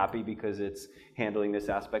 and you're happy because it's handling this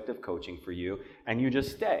aspect of coaching for you, and you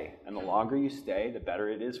just stay. And the longer you stay, the better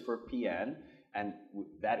it is for PN, and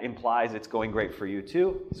that implies it's going great for you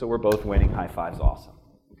too, so we're both winning. High fives, awesome.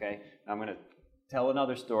 Okay? I'm going to tell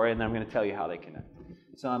another story, and then I'm going to tell you how they connect.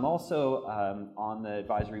 So I'm also on the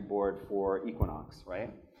advisory board for Equinox,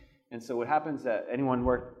 right? And so what happens that anyone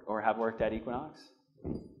work or have worked at Equinox?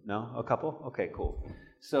 No? A couple? Okay, cool.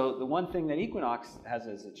 So the one thing that Equinox has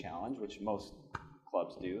as a challenge, which most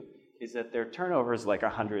clubs do, is that their turnover is like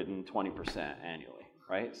 120% annually,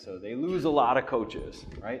 right? So they lose a lot of coaches,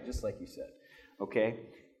 right? Just like you said, okay?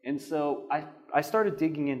 And so I started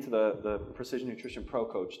digging into the Precision Nutrition Pro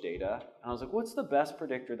Coach data, and I was like, what's the best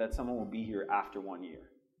predictor that someone will be here after 1 year,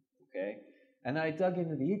 okay? And then I dug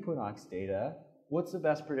into the Equinox data. What's the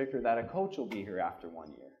best predictor that a coach will be here after 1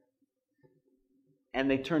 year? And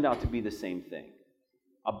they turned out to be the same thing,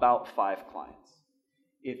 about 5 clients.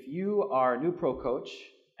 If you are a new pro coach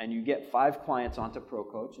and you get 5 clients onto pro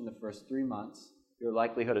coach in the first 3 months, your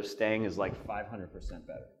likelihood of staying is like 500%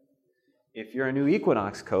 better. If you're a new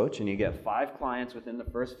Equinox coach and you get 5 clients within the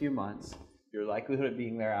first few months, your likelihood of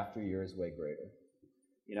being there after a year is way greater.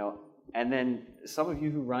 You know, and then some of you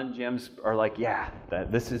who run gyms are like, yeah,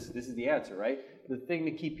 this is the answer, right? The thing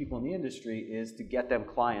to keep people in the industry is to get them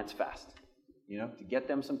clients fast. You know, to get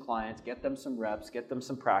them some clients, get them some reps, get them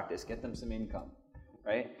some practice, get them some income,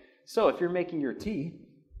 right? So if you're making your tea,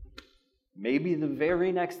 maybe the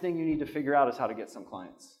very next thing you need to figure out is how to get some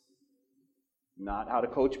clients. Not how to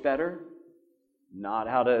coach better, not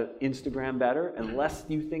how to Instagram better, unless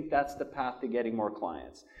you think that's the path to getting more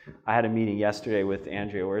clients. I had a meeting yesterday with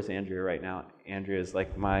Andrea. Where's Andrea right now? Andrea is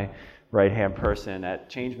like my right-hand person at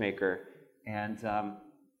Changemaker,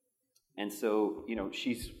 and so, you know,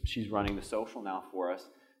 she's running the social now for us.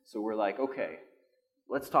 So we're like, okay,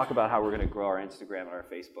 let's talk about how we're going to grow our Instagram and our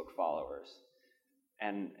Facebook followers.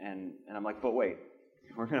 And I'm like, but wait,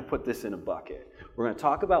 we're going to put this in a bucket. We're going to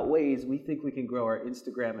talk about ways we think we can grow our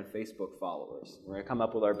Instagram and Facebook followers. We're going to come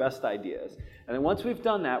up with our best ideas. And then once we've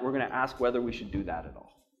done that, we're going to ask whether we should do that at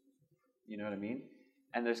all. You know what I mean?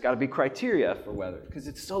 And there's got to be criteria for whether, because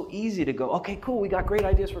it's so easy to go, okay, cool, we got great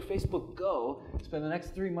ideas for Facebook, go, spend the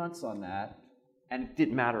next 3 months on that, and it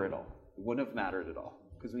didn't matter at all. It wouldn't have mattered at all,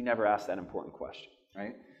 because we never asked that important question,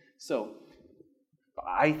 right? So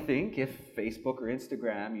I think if Facebook or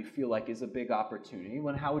Instagram you feel like is a big opportunity,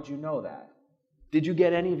 well, how would you know that? Did you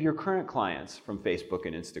get any of your current clients from Facebook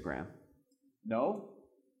and Instagram? No?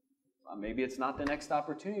 Well, maybe it's not the next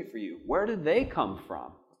opportunity for you. Where did they come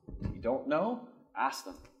from? You don't know? Ask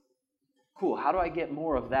them. Cool, how do I get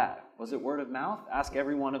more of that? Was it word of mouth? Ask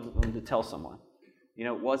every one of them to tell someone. You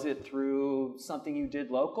know, was it through something you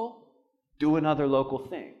did local? Do another local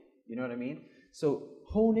thing. You know what I mean? So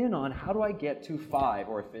hone in on how do I get to 5,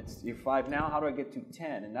 or if it's you're 5 now, how do I get to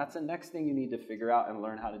 10? And that's the next thing you need to figure out and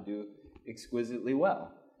learn how to do exquisitely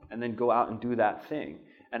well. And then go out and do that thing.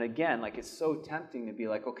 And again, like, it's so tempting to be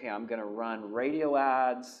like, okay, I'm going to run radio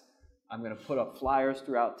ads. I'm going to put up flyers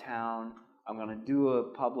throughout town. I'm going to do a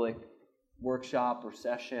public workshop or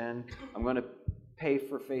session. I'm going to pay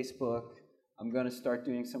for Facebook. I'm going to start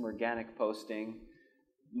doing some organic posting.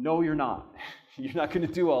 No, you're not. You're not going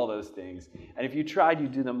to do all those things. And if you tried,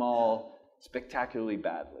 you'd do them all spectacularly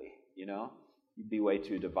badly, you know? You'd be way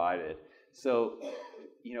too divided. So,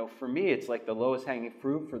 you know, for me, it's like the lowest hanging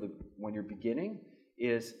fruit for when you're beginning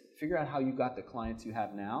is figure out how you got the clients you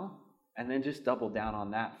have now, and then just double down on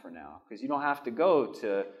that for now. Because you don't have to go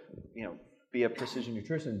to, you know, be a precision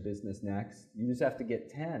nutrition business next, you just have to get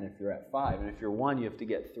 10 if you're at 5, and if you're 1, you have to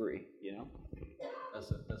get 3. You know.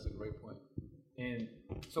 That's a great point. And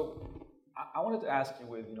so I wanted to ask you,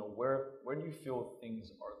 with where do you feel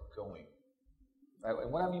things are going? Right?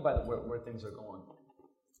 And what I mean by where things are going,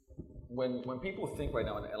 when people think right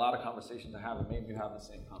now, and a lot of conversations I have, and maybe you have the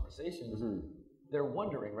same conversations, they're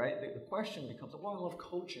wondering, right? The question becomes, well, I love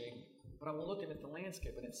coaching, but I'm looking at the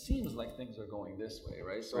landscape, and it seems like things are going this way,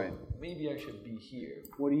 right? So maybe I should be here.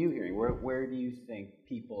 What are you hearing? Where do you think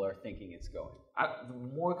people are thinking it's going?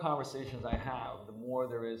 The more conversations I have, the more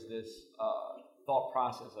there is this thought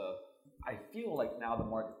process of, I feel like now the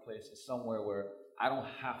marketplace is somewhere where I don't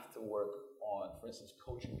have to work on, for instance,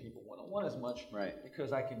 coaching people one-on-one as much,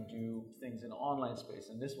 because I can do things in an online space,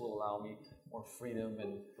 and this will allow me more freedom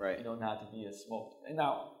and not to be as smoked. And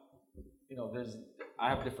now, I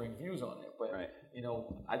have differing views on it, but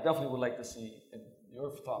I definitely would like to see in your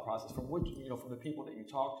thought process from from the people that you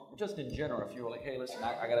talk to, just in general. If you were like, hey, listen,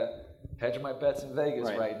 I gotta hedge my bets in Vegas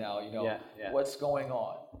right now. What's going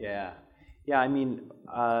on? Yeah. I mean,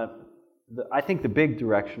 I think the big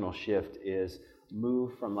directional shift is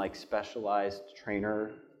move from like specialized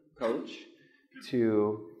trainer coach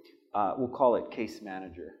to we'll call it case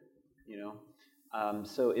manager.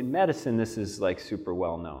 So in medicine, this is like super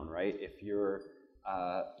well known, right? If you're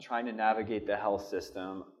trying to navigate the health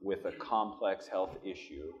system with a complex health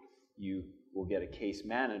issue, you will get a case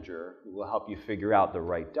manager who will help you figure out the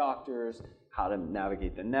right doctors, how to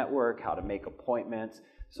navigate the network, how to make appointments.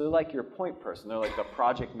 So they're like your point person. They're like the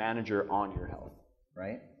project manager on your health,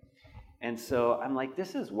 right? And so I'm like,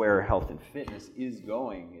 this is where health and fitness is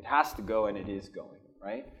going. It has to go, and it is going,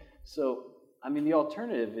 right? So, I mean, the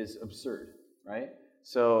alternative is absurd, right?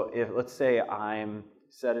 So if, let's say I'm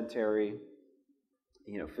sedentary,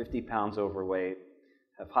 50 pounds overweight,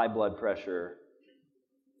 have high blood pressure,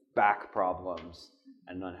 back problems,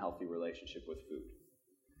 and an unhealthy relationship with food.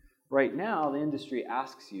 Right now, the industry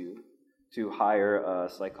asks you to hire a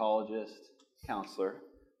psychologist, counselor,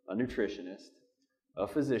 a nutritionist, a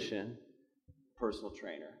physician, personal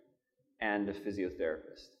trainer, and a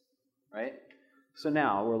physiotherapist, right? So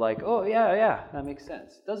now we're like, oh, yeah, that makes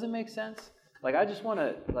sense. Does it make sense? Like, I just want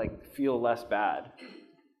to, feel less bad.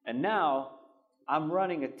 And now I'm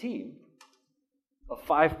running a team of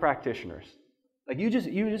 5 practitioners. Like, you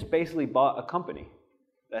just basically bought a company.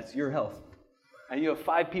 That's your health. And you have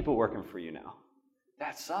 5 people working for you now.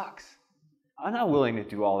 That sucks. I'm not willing to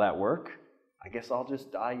do all that work. I guess I'll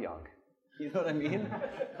just die young. You know what I mean?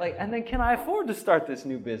 And then can I afford to start this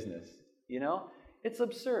new business? It's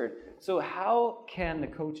absurd. So how can the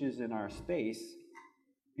coaches in our space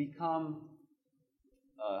become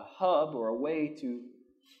a hub or a way to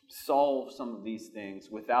solve some of these things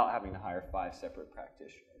without having to hire 5 separate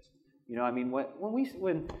practitioners?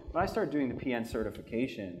 When I started doing the PN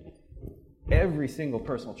certification, every single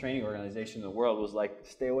personal training organization in the world was like,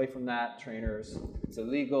 stay away from that, trainers. It's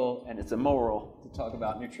illegal and it's immoral to talk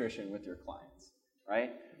about nutrition with your clients,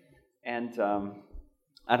 right? And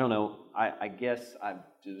I don't know, I guess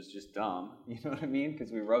it was just dumb, you know what I mean?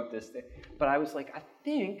 Because we wrote this thing. But I was like,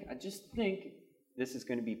 I just think this is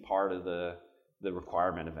going to be part of the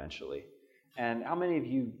requirement eventually. And how many of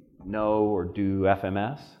you know or do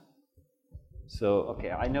FMS? So,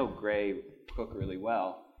 okay, I know Gray Cook really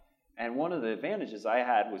well. And one of the advantages I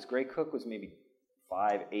had was Gray Cook was maybe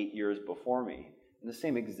 5-8 years before me. And the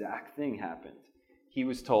same exact thing happened. He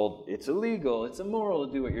was told, it's illegal, it's immoral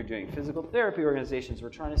to do what you're doing. Physical therapy organizations were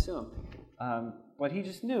trying to sue him. But he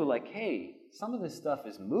just knew, hey, some of this stuff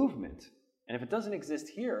is movement. And if it doesn't exist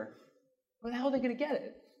here, where the hell are they going to get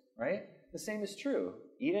it, right? The same is true.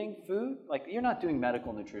 Eating food, you're not doing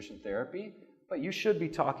medical nutrition therapy, but you should be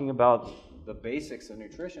talking about the basics of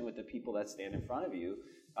nutrition with the people that stand in front of you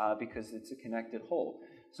because it's a connected whole.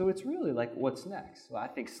 So it's really what's next? Well, I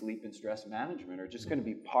think sleep and stress management are just going to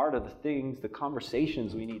be part of the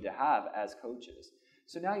conversations we need to have as coaches.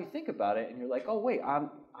 So now you think about it and you're like, oh, wait,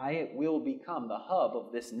 I will become the hub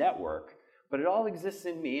of this network, but it all exists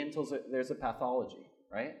in me until there's a pathology,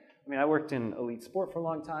 right? I mean, I worked in elite sport for a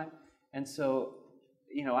long time, and so,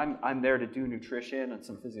 I'm there to do nutrition and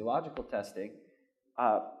some physiological testing,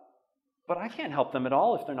 but I can't help them at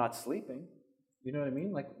all if they're not sleeping. You know what I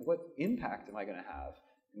mean? What impact am I going to have?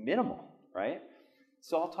 Minimal, right?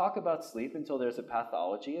 So I'll talk about sleep until there's a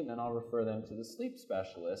pathology, and then I'll refer them to the sleep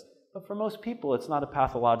specialist. But for most people, it's not a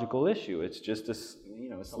pathological issue. It's just a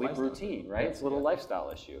sleep routine, right? It's a little lifestyle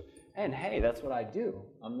issue. And hey, that's what I do.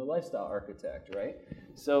 I'm the lifestyle architect, right?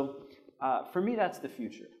 So for me, that's the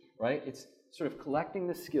future, right? It's sort of collecting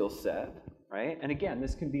the skill set, right? And again,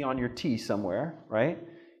 this can be on your T somewhere, right?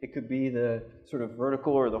 It could be the sort of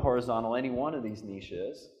vertical or the horizontal, any one of these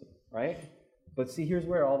niches, right? But see, here's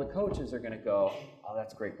where all the coaches are going to go, oh,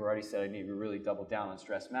 that's great. Berardi said I need to really double down on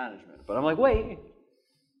stress management. But I'm like, wait,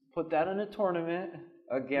 put that in a tournament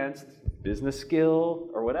against business skill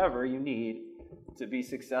or whatever you need to be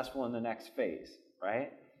successful in the next phase,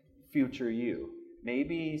 right? Future you.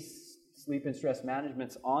 Maybe sleep and stress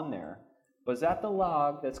management's on there, but is that the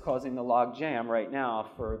log that's causing the log jam right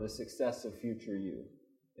now for the success of future you?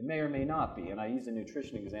 It may or may not be, and I use a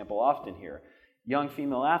nutrition example often here. Young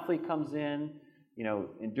female athlete comes in,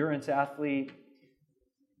 endurance athlete,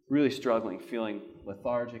 really struggling, feeling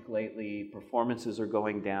lethargic lately, performances are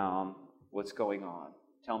going down, what's going on?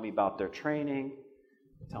 Tell me about their training,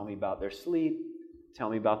 tell me about their sleep, tell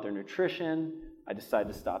me about their nutrition. I decide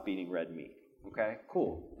to stop eating red meat. Okay,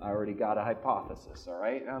 cool. I already got a hypothesis, all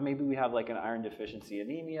right? Maybe we have like an iron deficiency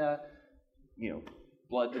anemia,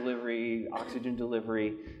 blood delivery, oxygen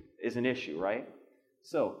delivery is an issue, right?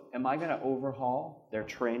 So am I going to overhaul their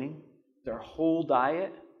training, their whole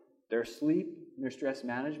diet, their sleep, their stress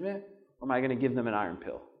management, or am I going to give them an iron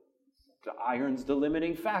pill? The iron's the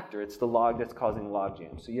limiting factor. It's the log that's causing the log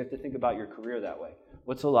jam. So you have to think about your career that way.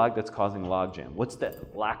 What's the log that's causing the log jam? What's the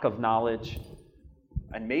lack of knowledge?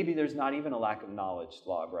 And maybe there's not even a lack of knowledge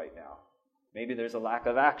log right now. Maybe there's a lack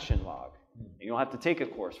of action log. You don't have to take a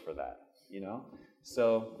course for that,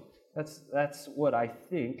 So that's what I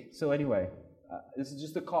think. So anyway, this is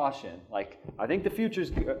just a caution. Like, I think the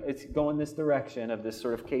future's it's going this direction of this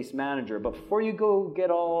sort of case manager. But before you go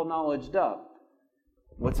get all knowledged up,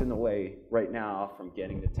 what's in the way right now from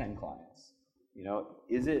getting to 10 clients?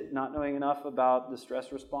 Is it not knowing enough about the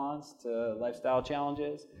stress response to lifestyle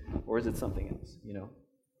challenges, or is it something else?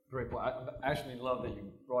 Great point. I actually love that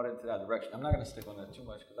you brought it into that direction. I'm not going to stick on that too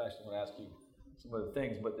much because I actually want to ask you some other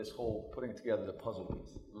things, but this whole putting together the puzzle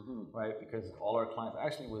piece, right? Because all our clients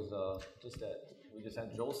actually was we just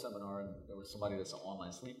had Joel's seminar, and there was somebody that's an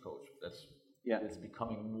online sleep coach it's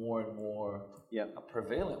becoming more and more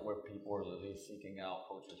prevalent, where people are literally seeking out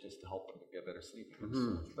coaches just to help them to get better sleep, so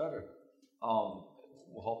much better.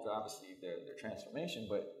 Will help their, obviously their transformation,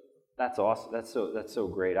 but that's awesome. That's so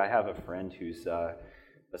great. I have a friend who's a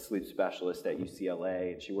sleep specialist at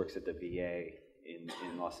UCLA, and she works at the VA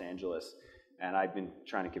in Los Angeles. And I've been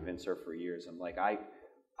trying to convince her for years. I'm like,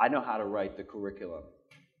 I know how to write the curriculum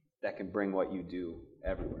that can bring what you do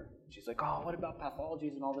everywhere. She's like, oh, what about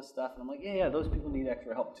pathologies and all this stuff? And I'm like, yeah, those people need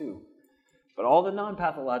extra help too. But all the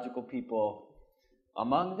non-pathological people,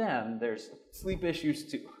 among them, there's sleep issues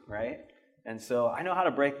too, right? And so I know how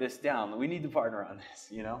to break this down. We need to partner on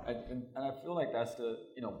this, And I feel like that's the,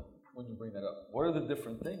 when you bring that up, what are the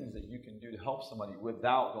different things that you can do to help somebody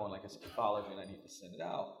without going like it's pathology and I need to send it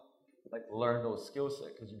out? Like, learn those skill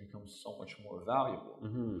sets, because you become so much more valuable.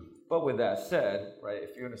 But with that said, right,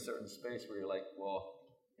 if you're in a certain space where you're like, well,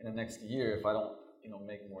 in the next year, if I don't,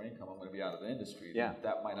 make more income, I'm going to be out of the industry. Yeah.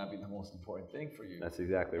 That might not be the most important thing for you. That's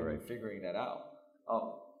exactly right. Figuring that out.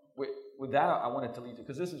 With that, I wanted to lead to,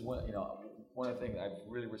 because this is one of the things I've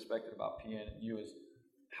really respected about PN and you is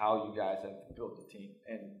how you guys have built the team.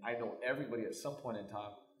 And I know everybody at some point in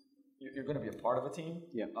time, you're going to be a part of a team.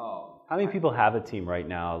 Yeah. How many people have a team right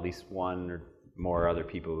now? At least one or more other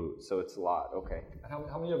people. So it's a lot. Okay.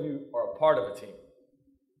 How many of you are a part of a team?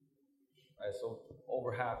 Right. So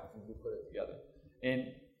over half, if you put it together. And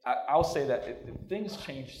I'll say that things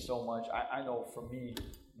change so much. I know for me,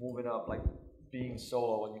 moving up, like being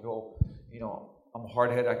solo, and you go, I'm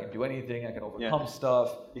hard-headed, I can do anything, I can overcome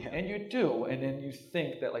stuff, and you do, and then you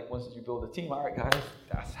think that like once you build a team, all right guys,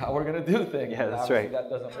 that's how we're going to do things. Yeah, that's right. That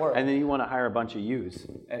doesn't work. And then you want to hire a bunch of yous.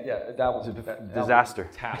 And that was a disaster.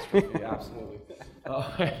 Catastrophe, absolutely.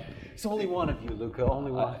 It's only one of you, Luca,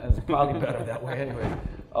 only one. It's probably better that way anyway.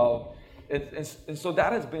 And so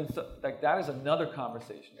that has been, that is another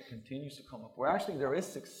conversation that continues to come up, where actually there is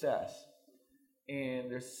success,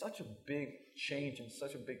 and there's such a big change and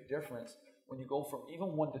such a big difference when you go from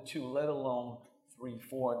even 1 to 2, let alone 3,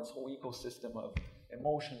 4, and this whole ecosystem of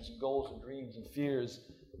emotions and goals and dreams and fears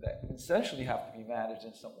that essentially have to be managed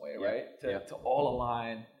in some way, right? To all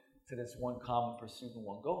align to this one common pursuit and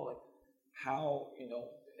one goal. Like how,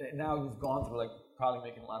 and now you've gone through like probably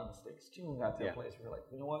making a lot of mistakes too, and got to a place where you're like,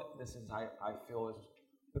 you know what, this is, I feel is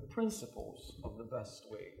the principles of the best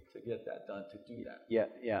way to get that done, to do that.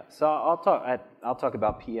 Yeah. So I'll talk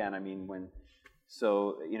about PN. I mean,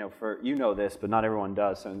 for this, but not everyone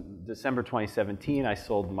does. So in December 2017, I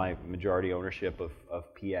sold my majority ownership of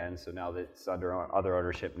PN. So now it's under other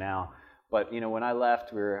ownership now. But when I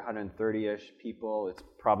left, we were 130-ish people. It's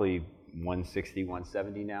probably 160,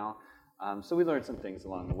 170 now. So we learned some things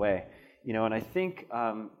along the way. And I think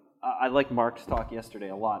I like Mark's talk yesterday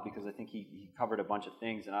a lot because I think he covered a bunch of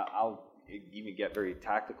things, and I'll even get very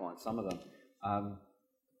tactical on some of them.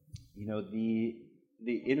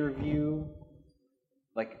 The interview,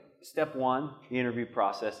 like step one, the interview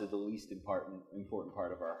process is the least important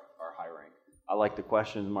part of our hiring. I like the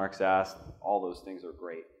questions Mark's asked. All those things are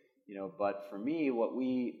great, But for me, what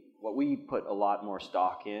we put a lot more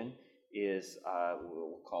stock in is what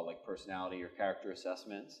we'll call like personality or character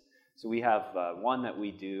assessments. So we have one that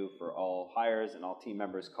we do for all hires and all team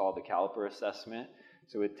members called the Caliper assessment.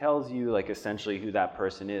 So it tells you like essentially who that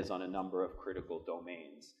person is on a number of critical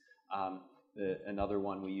domains. Another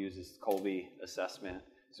one we use is Colby assessment.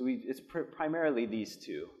 So it's primarily these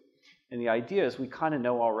two. And the idea is we kind of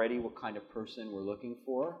know already what kind of person we're looking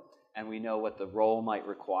for, and we know what the role might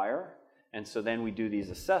require. And so then we do these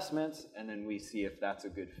assessments, and then we see if that's a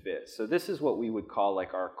good fit. So this is what we would call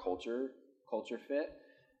like our culture fit.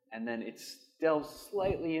 And then it delves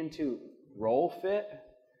slightly into role fit,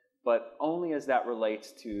 but only as that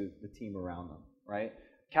relates to the team around them, right?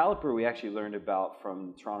 Caliper we actually learned about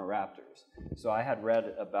from Toronto Raptors. So I had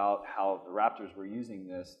read about how the Raptors were using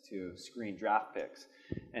this to screen draft picks.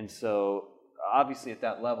 And so obviously at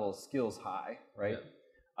that level, skill's high, right?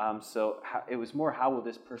 Yeah. It was more how will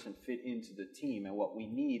this person fit into the team and what we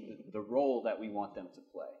need, the role that we want them to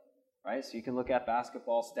play, right? So you can look at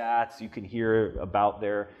basketball stats, you can hear about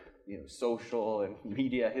their social and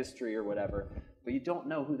media history or whatever, but you don't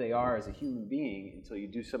know who they are as a human being until you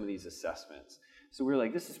do some of these assessments. So we were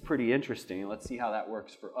like, this is pretty interesting. Let's see how that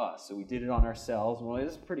works for us. So we did it on ourselves. And we're like,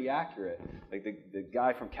 this is pretty accurate. Like the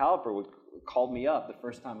guy from Caliper called me up the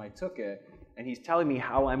first time I took it, and he's telling me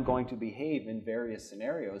how I'm going to behave in various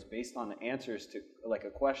scenarios based on the answers to like a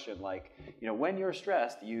question like, when you're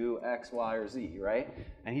stressed, you X, Y, or Z, right?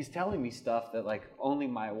 And he's telling me stuff that like only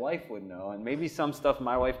my wife would know, and maybe some stuff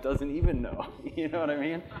my wife doesn't even know. You know what I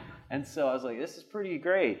mean? And so I was like, this is pretty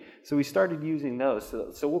great. So we started using those.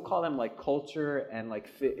 So we'll call them like culture and like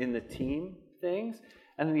fit in the team things.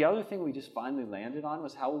 And then the other thing we just finally landed on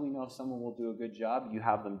was how will we know if someone will do a good job? You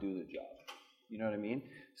have them do the job. You know what I mean?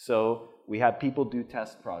 So we had people do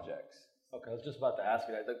test projects. Okay, I was just about to ask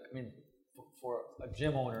you that. I mean, for a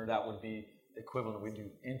gym owner, that would be equivalent. We do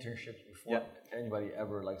internships before anybody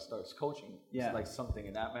ever like starts coaching. Yeah. It's like something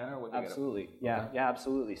in that manner. Absolutely. Yeah,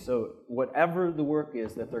 absolutely. So whatever the work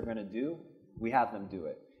is that they're going to do, we have them do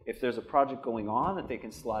it. If there's a project going on that they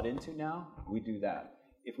can slot into now, we do that.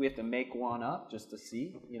 If we have to make one up just to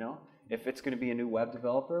see, if it's going to be a new web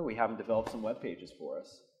developer, we have them develop some web pages for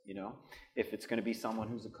us. If it's going to be someone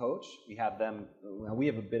who's a coach, we have them. We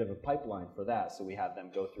have a bit of a pipeline for that, so we have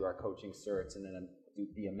them go through our coaching certs and then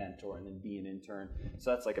be a mentor and then be an intern. So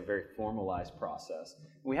that's like a very formalized process.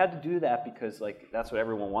 We had to do that because like that's what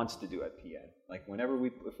everyone wants to do at PN. Like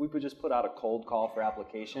if we could just put out a cold call for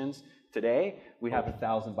applications today, we'd have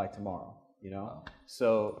 1,000 by tomorrow.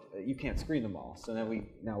 So you can't screen them all. So then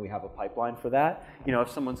we have a pipeline for that. If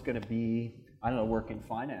someone's going to be work in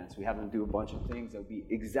finance. We have them do a bunch of things that would be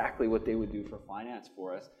exactly what they would do for finance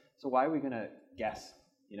for us. So why are we going to guess,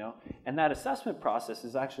 And that assessment process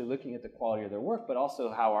is actually looking at the quality of their work, but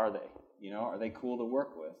also how are they? Are they cool to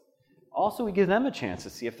work with? Also, we give them a chance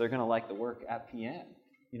to see if they're going to like the work at PN.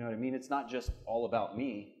 You know what I mean? It's not just all about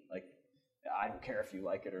me. Like, I don't care if you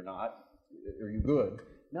like it or not. Are you good?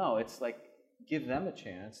 No, it's like give them a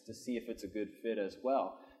chance to see if it's a good fit as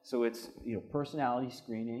well. So it's, personality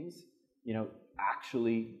screenings,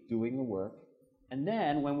 actually doing the work. And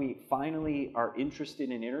then when we finally are interested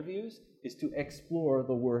in interviews is to explore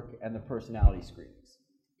the work and the personality screenings.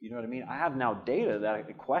 You know what I mean? I have now data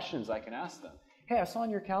the questions I can ask them. Hey, I saw on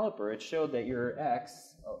your Caliper, it showed that you're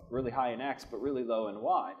X, really high in X, but really low in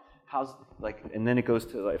Y. And then it goes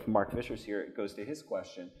to, if Mark Fisher's here, it goes to his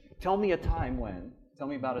question. Tell me about a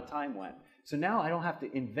time when. So now I don't have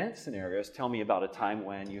to invent scenarios. Tell me about a time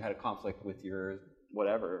when you had a conflict with your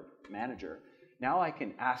whatever manager. Now I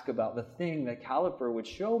can ask about the thing that Caliper would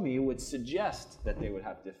show me would suggest that they would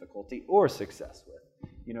have difficulty or success with.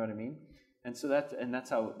 You know what I mean? And so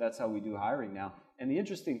that's how we do hiring now. And the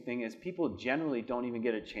interesting thing is people generally don't even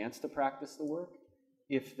get a chance to practice the work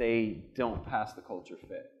if they don't pass the culture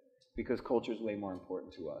fit, because culture is way more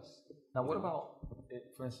important to us. Now, what about,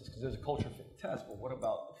 for instance, because there's a culture fit test, but what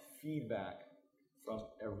about feedback from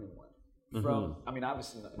everyone?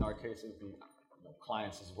 Obviously in our case it would be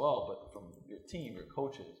clients as well, but from your team, your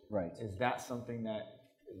coaches. Right. Is that something that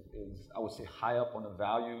is, I would say, high up on the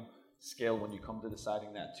value scale when you come to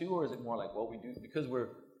deciding that too, or is it more like what we do because we're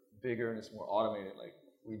bigger and it's more automated? Like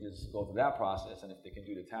we just go through that process, and if they can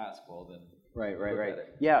do the task, well then. Right.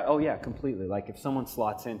 Yeah. Oh yeah, completely. Like if someone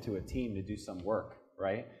slots into a team to do some work,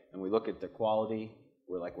 right, and we look at their quality,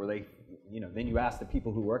 were they, then you ask the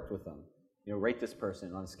people who worked with them, rate this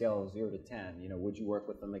person on a scale of 0 to 10, would you work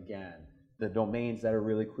with them again? The domains that are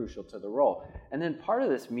really crucial to the role. And then part of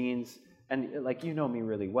this means, and like you know me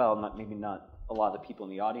really well, maybe not a lot of the people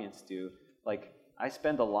in the audience do, like I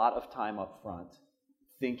spend a lot of time up front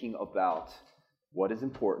thinking about what is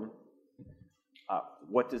important,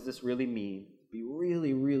 what does this really mean, be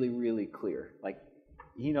really, really, really clear. Like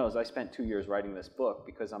he knows I spent 2 years writing this book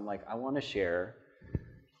because I'm like, I want to share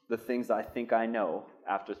the things I think I know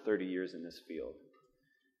after 30 years in this field.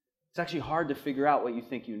 It's actually hard to figure out what you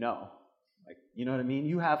think you know. Like, you know what I mean?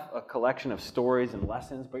 You have a collection of stories and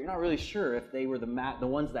lessons, but you're not really sure if they were the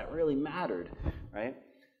ones that really mattered, right?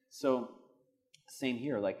 So, same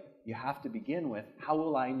here. Like, you have to begin with, how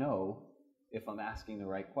will I know if I'm asking the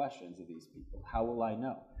right questions of these people? How will I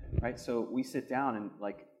know, right? So we sit down and,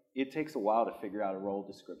 like, it takes a while to figure out a role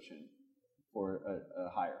description for a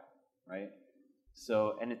hire, right?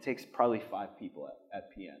 So, and it takes probably 5 people at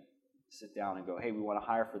PN. Sit down and go, hey, we want to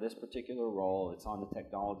hire for this particular role. It's on the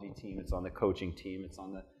technology team, it's on the coaching team, it's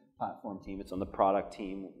on the platform team, it's on the product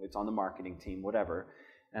team, it's on the marketing team, whatever.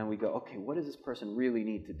 And we go, okay, what does this person really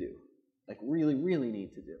need to do? Like really, really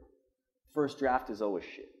need to do. First draft is always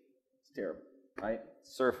shit. It's terrible, right?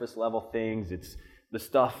 Surface level things. It's the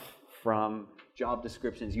stuff from job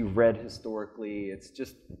descriptions you've read historically. It's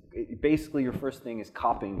just, basically your first thing is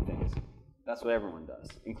copying things. That's what everyone does,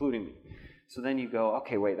 including me. So then you go,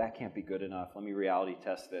 okay, wait, that can't be good enough. Let me reality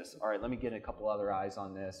test this. All right, let me get a couple other eyes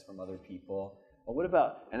on this from other people. Well, what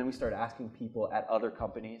about, and then we start asking people at other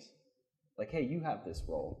companies, like, hey, you have this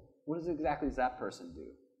role. What exactly does that person do?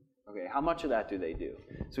 Okay, how much of that do they do?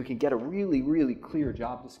 So we can get a really, really clear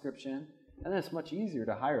job description, and then it's much easier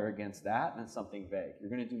to hire against that than something vague. You're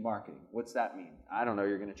going to do marketing. What's that mean? I don't know.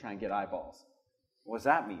 You're going to try and get eyeballs. What does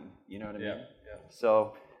that mean? You know what I mean? Yeah.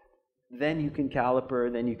 So then you can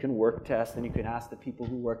caliper, then you can work test, then you can ask the people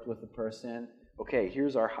who worked with the person, okay,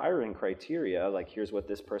 here's our hiring criteria, like here's what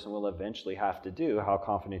this person will eventually have to do. How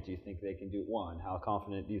confident do you think they can do 1? How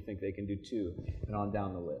confident do you think they can do 2? And on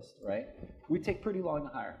down the list, right? We take pretty long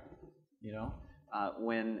to hire,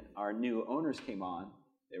 when our new owners came on,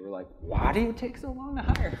 they were like, why do you take so long to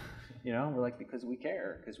hire? We're like, because we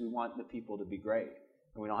care, because we want the people to be great.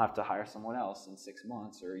 And we don't have to hire someone else in 6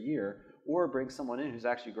 months or a year, or bring someone in who's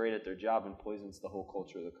actually great at their job and poisons the whole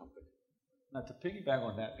culture of the company. Now, to piggyback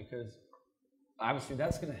on that, because obviously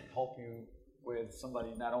that's going to help you with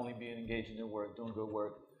somebody not only being engaged in their work, doing good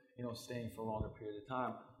work, staying for a longer period of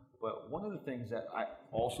time, but one of the things that I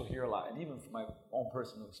also hear a lot, and even from my own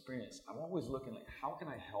personal experience, I'm always looking like, how can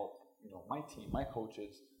I help, my team, my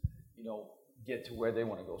coaches, get to where they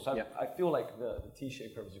want to go. So I feel like the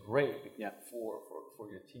T-shaped curve is great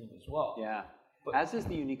for your team as well. Yeah. But as is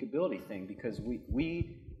the unique ability thing, because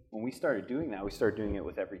we when we started doing that, we started doing it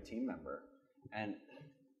with every team member. And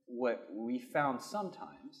what we found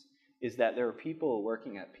sometimes is that there are people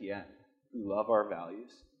working at PN who love our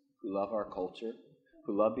values, who love our culture,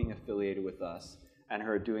 who love being affiliated with us, and who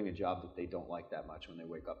are doing a job that they don't like that much when they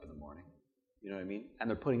wake up in the morning. You know what I mean? And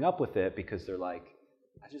they're putting up with it because they're like,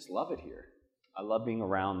 I just love it here. I love being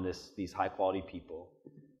around these high-quality people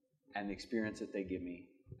and the experience that they give me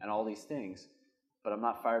and all these things, but I'm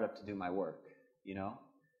not fired up to do my work,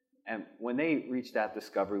 And when they reach that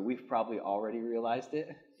discovery, we've probably already realized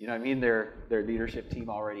it. You know what I mean? Their leadership team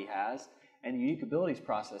already has. And the unique abilities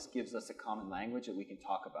process gives us a common language that we can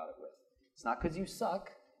talk about it with. It's not because you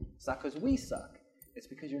suck. It's not because we suck. It's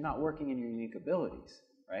because you're not working in your unique abilities,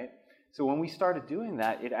 right? So when we started doing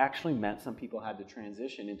that, it actually meant some people had to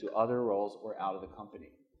transition into other roles or out of the company.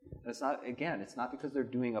 And it's not because they're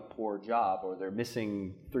doing a poor job or they're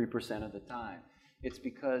missing 3% of the time. It's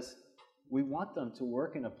because we want them to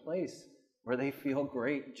work in a place where they feel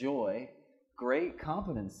great joy, great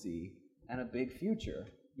competency, and a big future.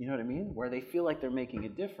 You know what I mean? Where they feel like they're making a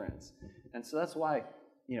difference. And so that's why,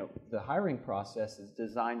 the hiring process is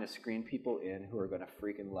designed to screen people in who are going to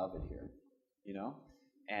freaking love it here,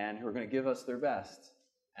 and who are going to give us their best,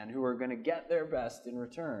 and who are going to get their best in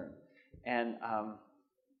return. And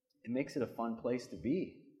it makes it a fun place to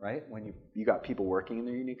be, right? When you got people working in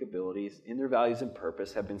their unique abilities, in their values and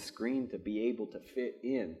purpose, have been screened to be able to fit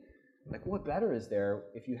in. Like, what better is there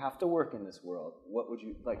if you have to work in this world? What would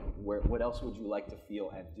you like? What else would you like to feel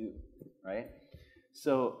and do, right?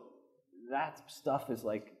 So that stuff is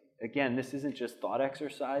like, again, this isn't just thought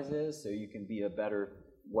exercises, so you can be a better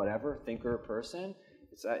thinker or person.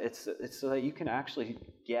 It's so that you can actually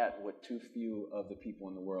get what too few of the people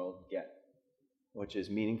in the world get, which is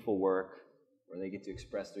meaningful work, where they get to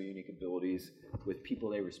express their unique abilities with people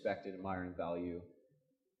they respect and admire and value,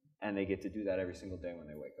 and they get to do that every single day when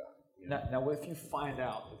they wake up. Now, if you find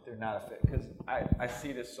out that they're not a fit, because I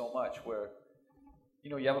see this so much where,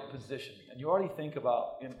 you have a position and you already think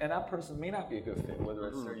about, and that person may not be a good fit, whether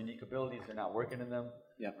it's their unique abilities, they're not working in them,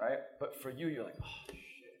 right? But for you, you're like, oh shit,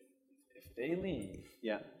 if they leave,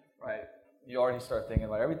 right? You already start thinking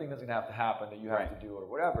about everything that's gonna have to happen that you have to do or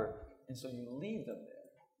whatever, and so you leave them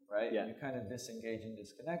there, right? You kind of disengage and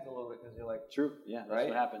disconnect a little bit because you're like, that's right?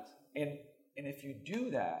 what happens. And if you do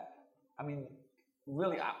that, I mean,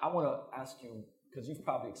 really, I want to ask you, because you've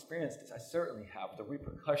probably experienced this, I certainly have, the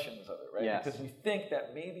repercussions of it, right? Yes. Because we think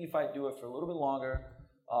that maybe if I do it for a little bit longer,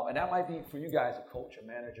 and that might be for you guys, a coach, a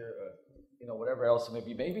manager, whatever else it may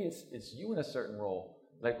be, maybe it's you in a certain role.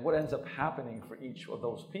 Like what ends up happening for each of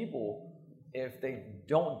those people if they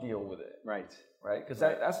don't deal with it. Right. Right? Because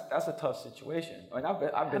that's a tough situation. I mean,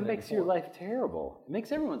 I've been It makes your life terrible. It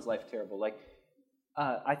makes everyone's life terrible. Like,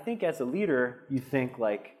 I think as a leader, you think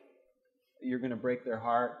like, you're going to break their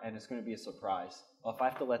heart and it's going to be a surprise. Well, if I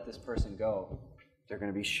have to let this person go, they're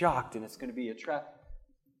going to be shocked and it's going to be a trap.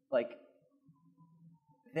 Like,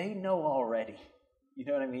 they know already. You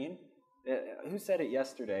know what I mean? Who said it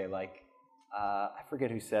yesterday? Like, I forget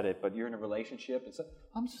who said it, but you're in a relationship and so,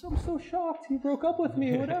 I'm so shocked he broke up with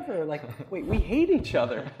me or whatever. Like, wait, we hate each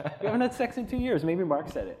other. We haven't had sex in 2 years. Maybe Mark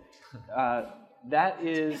said it. That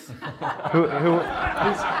is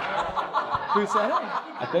who said it?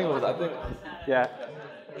 I think. Yeah.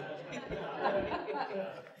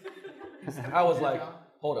 I was like,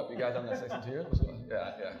 hold up, you guys haven't had sex in 2 years?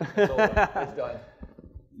 Yeah. It's over. It's done.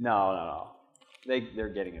 No. They're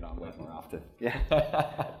getting it on way more often.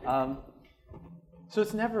 Yeah. So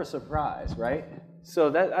it's never a surprise, right? So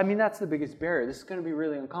that's the biggest barrier. This is going to be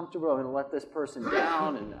really uncomfortable. I'm going to let this person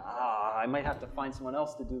down, and I might have to find someone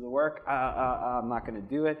else to do the work. I'm not going to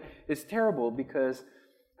do it. It's terrible because,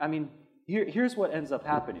 here's what ends up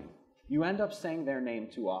happening. You end up saying their name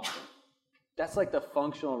too often. That's like the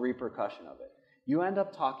functional repercussion of it. You end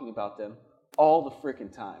up talking about them all the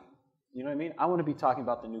freaking time. You know what I mean? I want to be talking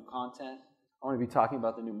about the new content. I want to be talking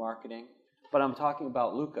about the new marketing. But I'm talking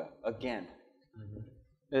about Luca again.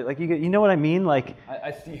 Mm-hmm. Like, you know what I mean? Like,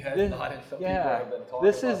 I see heads nodding. Some people have been talking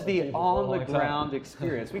this about is the on-the-ground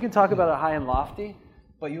experience. We can talk about it high and lofty,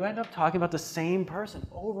 but you end up talking about the same person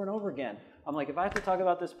over and over again. I'm like, if I have to talk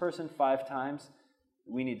about this person 5 times,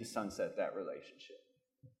 we need to sunset that relationship.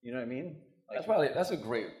 You know what I mean? Like, that's a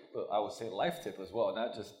great, I would say, life tip as well,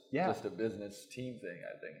 not just a business team thing,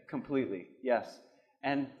 I think. Completely, yes.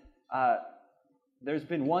 And there's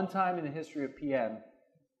been one time in the history of PM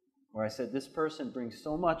where I said, this person brings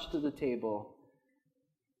so much to the table,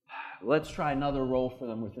 let's try another role for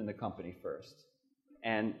them within the company first.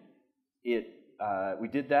 And we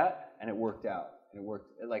did that, and it worked out. And it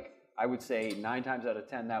worked, like, I would say 9 times out of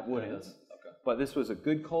 10 that wouldn't. Okay. But this was a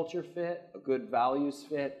good culture fit, a good values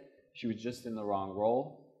fit. She was just in the wrong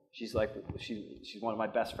role. She's one of my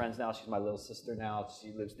best friends now. She's my little sister now.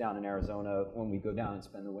 She lives down in Arizona. When we go down and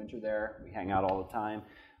spend the winter there, we hang out all the time.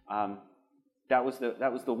 That was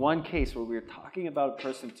the one case where we were talking about a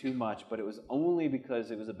person too much, but it was only because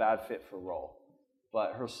it was a bad fit for role.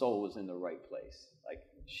 But her soul was in the right place. Like,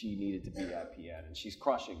 she needed to be at PN, and she's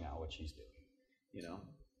crushing now what she's doing. You know.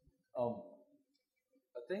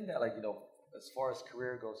 A thing that, as far as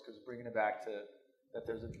career goes, because bringing it back to that,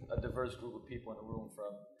 there's a diverse group of people in the room,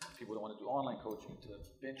 from people that want to do online coaching to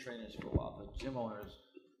been trainers for a while, to gym owners.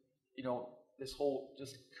 This whole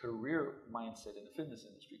just career mindset in the fitness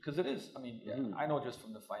industry, because it is. I know just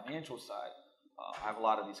from the financial side, I have a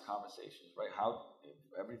lot of these conversations, right?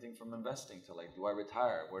 Everything from investing to do I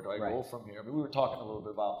retire? Where do I go from here? We were talking a little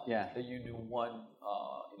bit about that you knew one,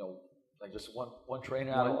 just one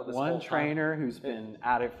trainer out of this one whole trainer time. Who's been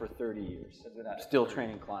at it for 30 years, still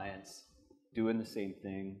training clients, doing the same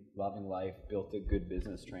thing, loving life, built a good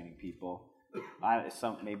business training people.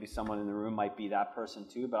 Maybe someone in the room might be that person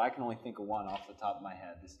too, but I can only think of one off the top of my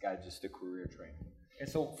head. This guy's just a career trainer. And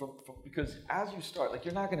so, because as you start,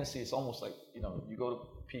 you're not going to see, it's almost like, you go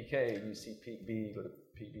to PK and you see peak B, you go to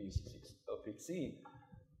peak B, peak C,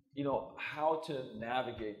 how to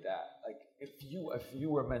navigate that. Like, if you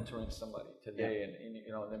were mentoring somebody today and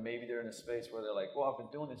then maybe they're in a space where they're like, well, I've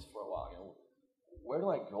been doing this for a while, where do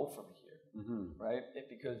I go from here? Mm-hmm. Right?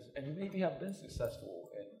 And you maybe have been successful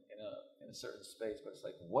in a certain space, but it's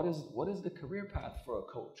like, what is the career path for a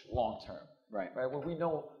coach long term? Right. Where we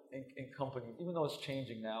know in companies, even though it's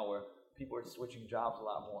changing now, where people are switching jobs a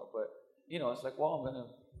lot more, but it's like, well, I'm going to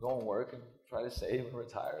go and work and try to save and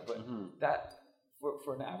retire. But that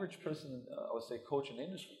for an average person, I would say, coach in the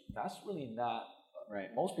industry, that's really not Right.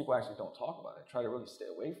 Most people actually don't talk about it. Try to really stay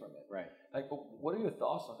away from it. Right. Like, but what are your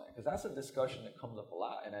thoughts on that? Because that's a discussion that comes up a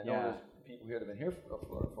lot, and I know there's people here that have been here for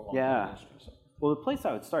a long time in the industry. So. Well, the place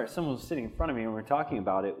I would start, if someone was sitting in front of me and we're talking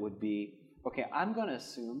about it, would be, okay, I'm going to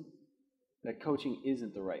assume that coaching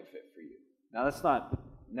isn't the right fit for you. Now, that's not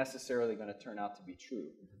necessarily going to turn out to be true,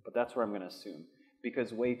 but that's what I'm going to assume,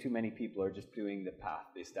 because way too many people are just doing the path,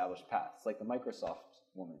 the established path. It's like the Microsoft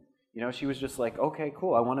woman. You know, she was just like, okay,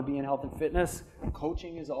 cool, I want to be in health and fitness.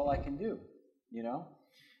 Coaching is all I can do, you know?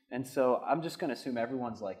 And so I'm just going to assume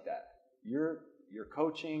everyone's like that. You're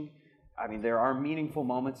coaching. I mean, there are meaningful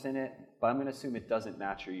moments in it, but I'm going to assume it doesn't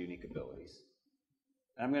match your unique abilities.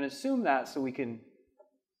 And I'm going to assume that so we can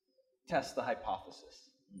test the hypothesis.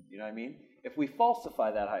 You know what I mean? If we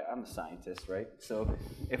falsify that, I'm a scientist, right? So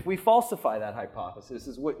if we falsify that hypothesis, this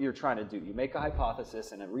is what you're trying to do. You make a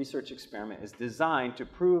hypothesis, and a research experiment is designed to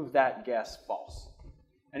prove that guess false.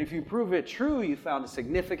 And if you prove it true, you found a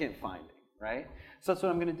significant finding, right? So that's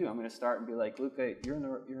what I'm going to do. I'm going to start and be like, Luca, you're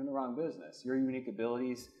in the wrong business. Your unique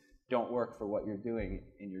abilities don't work for what you're doing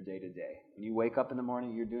in your day-to-day. When you wake up in the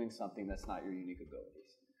morning, you're doing something that's not your unique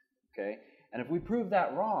abilities, okay? And if we prove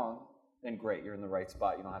that wrong, then great, you're in the right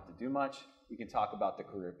spot. You don't have to do much. We can talk about the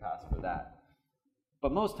career path for that.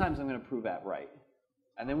 But most times I'm going to prove that right.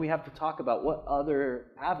 And then we have to talk about what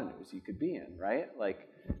other avenues you could be in, right? Like,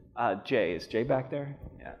 Jay, is Jay back there?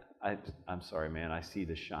 Yeah. I'm sorry, man. I see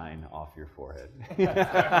the shine off your forehead.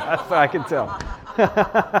 So I can tell.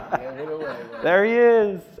 There he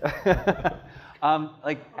is.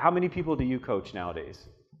 Like, how many people do you coach nowadays?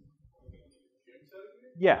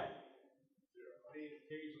 Yeah.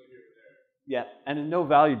 Yeah, and no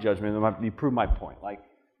value judgment. You prove my point. Like,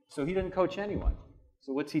 so he doesn't coach anyone.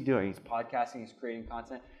 So what's he doing? He's podcasting. He's creating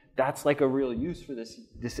content. That's like a real use for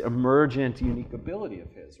this emergent, unique ability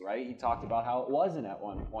of his, right? He talked about how it wasn't at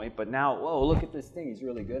one point, but now, whoa, look at this thing. He's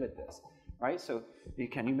really good at this, right? So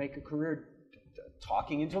can you make a career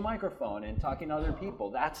talking into a microphone and talking to other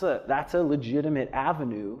people? That's a legitimate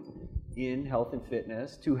avenue in health and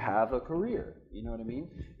fitness to have a career. You know what I mean?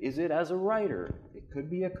 Is it as a writer? It could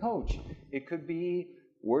be a coach. It could be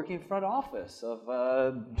working front office of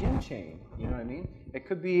a gym chain. You know what I mean? It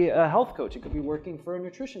could be a health coach. It could be working for a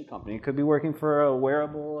nutrition company. It could be working for a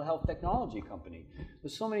wearable health technology company.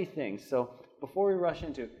 There's so many things. So before we rush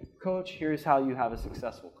into, coach, here's how you have a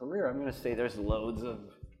successful career, I'm going to say there's loads of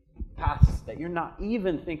paths that you're not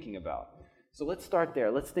even thinking about. So let's start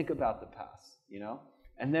there. Let's think about the paths, you know?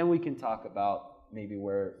 And then we can talk about maybe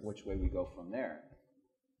which way we go from there.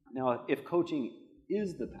 Now, if coaching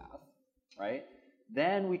is the path, right,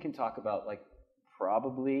 then we can talk about, like,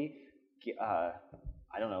 probably,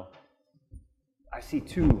 I don't know, I see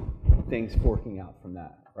two things forking out from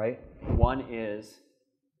that, right? One is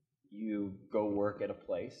you go work at a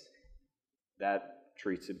place that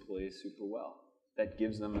treats employees super well, that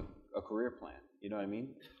gives them a career plan, you know what I mean?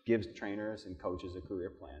 Gives trainers and coaches a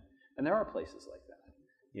career plan. And there are places like that.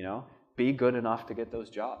 You know, be good enough to get those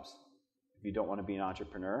jobs. If you don't want to be an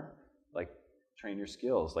entrepreneur, like, train your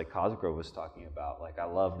skills, like Cosgrove was talking about. Like, I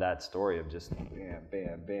love that story of just bam,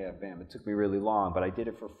 bam, bam, bam. It took me really long, but I did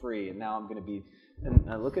it for free, and now I'm going to be,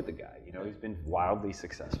 and look at the guy, you know, he's been wildly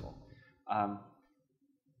successful.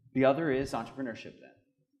 The other is entrepreneurship then.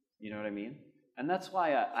 You know what I mean? And that's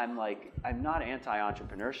why I'm not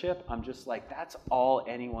anti-entrepreneurship. I'm just like, that's all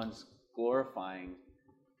anyone's glorifying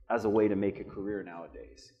as a way to make a career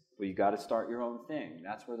nowadays. Well, you got to start your own thing.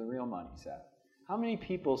 That's where the real money's at. How many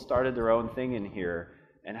people started their own thing in here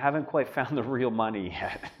and haven't quite found the real money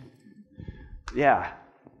yet? Yeah,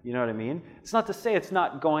 you know what I mean? It's not to say it's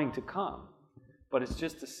not going to come, but it's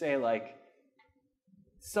just to say, like,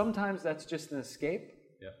 sometimes that's just an escape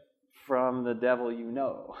from the devil you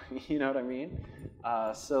know. You know what I mean?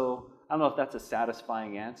 So I don't know if that's a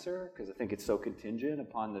satisfying answer, because I think it's so contingent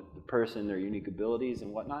upon the person, their unique abilities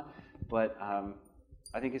and whatnot, but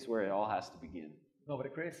I think it's where it all has to begin. No, but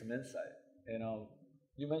it creates some insight. And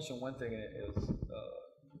you mentioned one thing is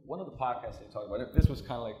one of the podcasts that you talked about. This was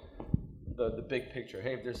kind of like the big picture.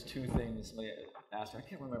 Hey, if there's two things, somebody asked me, I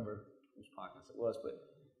can't remember which podcast it was, but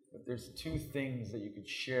if there's two things that you could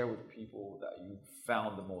share with people that you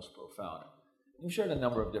found the most profound. You shared a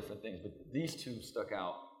number of different things, but these two stuck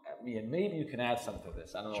out at me, and maybe you can add something to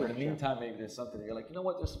this. I don't know. Sure, in the meantime, maybe there's something that you're like, you know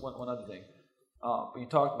what, there's one other thing. But you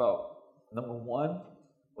talked about, number one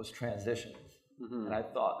was transitions. Mm-hmm. And I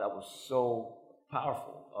thought that was so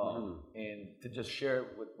powerful, and to just share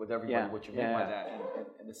with everybody what you meant by that.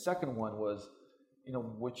 And the second one was, you know,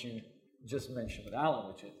 what you just mentioned with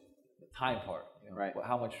Alan, which is the time part. You know, right.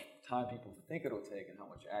 How much time people think it'll take and how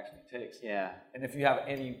much it actually takes. Yeah. And if you have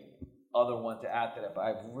any other one to add to that, but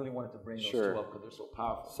I really wanted to bring those two up because they're so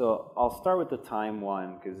powerful. So I'll start with the time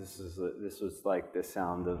one, because this was like the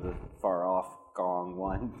sound of the far off gong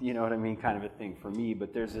one, you know what I mean, kind of a thing for me.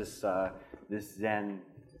 But there's this Zen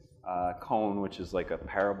cone, which is like a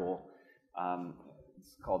parable.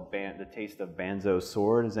 It's called The Taste of Banzo's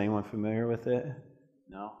Sword. Is anyone familiar with it?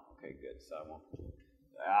 No? Okay, good. So I won't.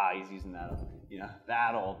 He's using that,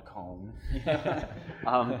 that old cone.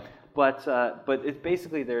 But it's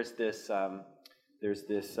basically there's this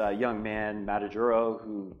young man, Mataguro,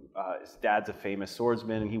 who his dad's a famous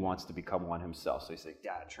swordsman, and he wants to become one himself. So he's like,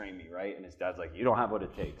 "Dad, train me, right?" And his dad's like, "You don't have what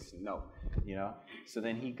it takes." No, So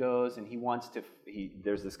then he goes and he wants to.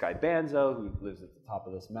 There's this guy Banzo who lives at the top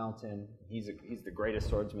of this mountain. He's the greatest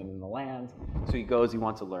swordsman in the land. So he goes. He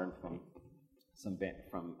wants to learn from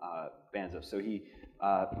Banzo. So he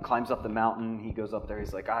climbs up the mountain. He goes up there.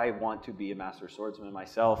 He's like, "I want to be a master swordsman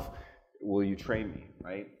myself. Will you train me?"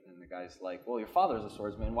 Right? And the guy's like, "Well, your father's a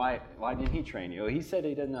swordsman. Why didn't he train you?" He said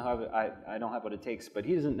he doesn't know how. I don't have what it takes, but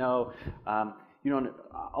he doesn't know.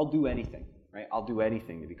 I'll do anything. Right? I'll do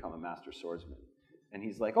anything to become a master swordsman. And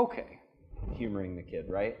he's like, "Okay," humoring the kid,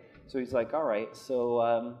 right? So he's like, "All right. So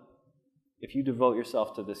if you devote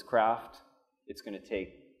yourself to this craft, it's going to take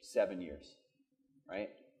 7 years." Right?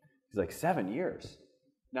 He's like, 7 years?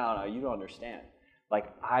 No, you don't understand. Like,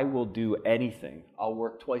 I will do anything. I'll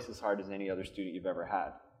work twice as hard as any other student you've ever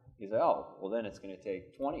had. He's like, "Oh, well then it's going to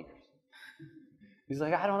take 20 years. He's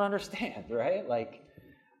like, "I don't understand, right? Like,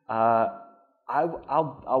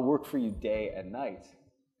 I'll work for you day and night."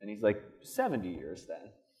 And he's like, 70 years then.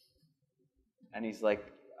 And he's like,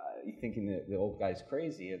 you thinking that the old guy's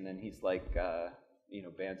crazy. And then he's like,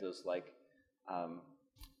 Banzo's like,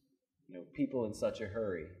 people in such a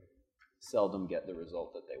hurry seldom get the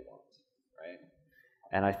result that they want, right?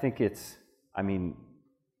 And I think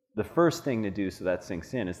the first thing to do so that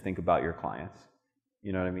sinks in is think about your clients.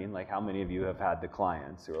 You know what I mean? Like, how many of you have had the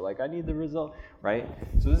clients who are like, "I need the result," right?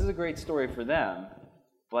 So this is a great story for them,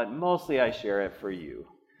 but mostly I share it for you,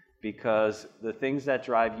 because the things that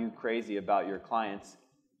drive you crazy about your clients,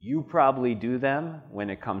 you probably do them when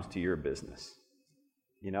it comes to your business.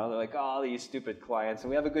 They're like, "Oh, these stupid clients," and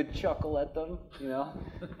we have a good chuckle at them,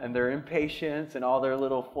 and their impatience and all their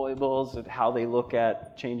little foibles and how they look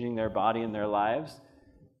at changing their body and their lives.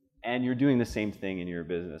 And you're doing the same thing in your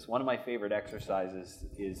business. One of my favorite exercises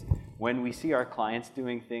is when we see our clients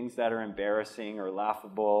doing things that are embarrassing or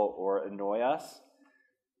laughable or annoy us,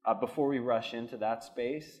 before we rush into that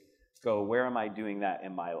space, go, where am I doing that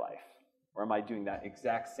in my life? Or am I doing that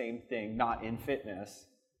exact same thing, not in fitness,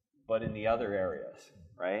 but in the other areas,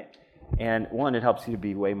 right? And one, it helps you to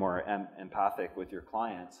be way more empathic with your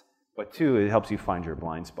clients. But two, it helps you find your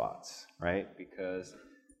blind spots, right? Because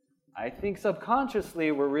I think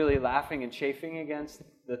subconsciously we're really laughing and chafing against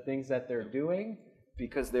the things that they're doing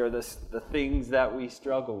because they're the things that we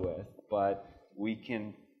struggle with. But we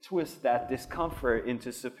can twist that discomfort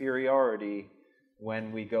into superiority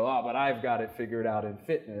when we go, "Oh, but I've got it figured out in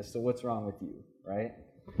fitness, so what's wrong with you," right?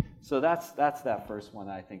 So that's that first one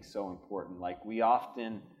that I think is so important. Like, we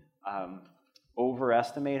often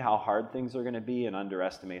overestimate how hard things are going to be and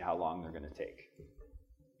underestimate how long they're going to take.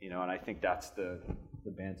 And I think that's the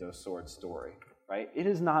Banzo sword story, right? It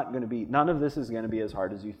is not going to be, none of this is going to be as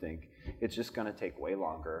hard as you think. It's just going to take way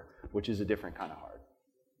longer, which is a different kind of hard,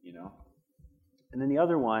 And then the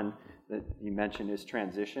other one that you mentioned is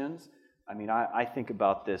transitions. I think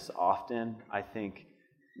about this often. I think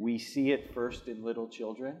we see it first in little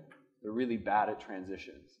children. They're really bad at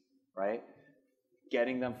transitions, right?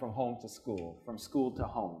 Getting them from home to school, from school to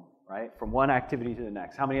home, right? From one activity to the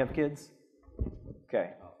next. How many have kids?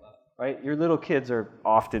 Okay. Right? Your little kids are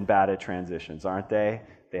often bad at transitions, aren't they?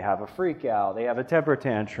 They have a freak out. They have a temper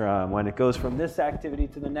tantrum when it goes from this activity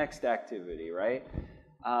to the next activity, right?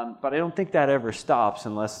 But I don't think that ever stops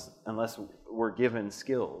unless we're given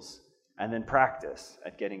skills and then practice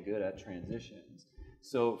at getting good at transitions.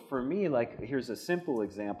 So for me, here's a simple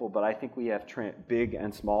example, but I think we have big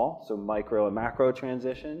and small, so micro and macro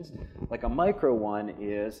transitions. Like, a micro one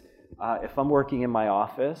is if I'm working in my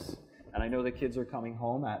office and I know the kids are coming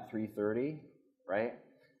home at 3:30, right?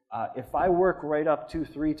 If I work right up to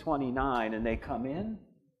 3:29 and they come in,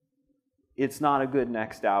 it's not a good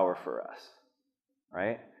next hour for us,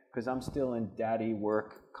 right? Because I'm still in daddy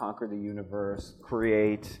work, conquer the universe,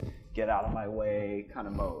 create, get out of my way kind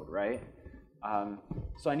of mode, right?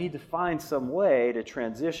 So I need to find some way to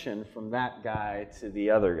transition from that guy to the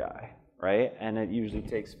other guy, right? And it usually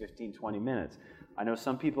takes 15, 20 minutes. I know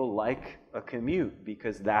some people like a commute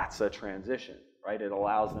because that's a transition, right? It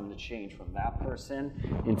allows them to change from that person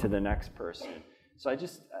into the next person. So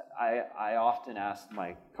I often ask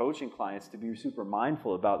my coaching clients to be super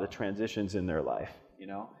mindful about the transitions in their life.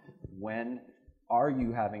 When are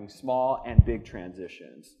you having small and big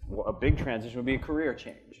transitions? Well, a big transition would be a career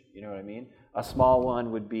change. You know what I mean? A small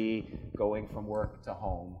one would be going from work to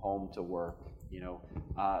home, home to work.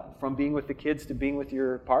 From being with the kids to being with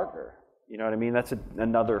your partner. You know what I mean? That's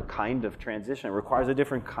another kind of transition. It requires a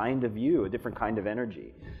different kind of you, a different kind of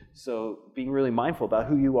energy. So being really mindful about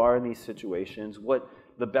who you are in these situations, what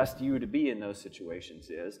the best you to be in those situations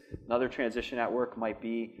is. Another transition at work might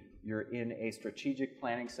be you're in a strategic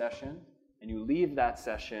planning session and you leave that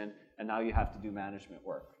session and now you have to do management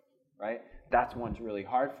work, right? That one's really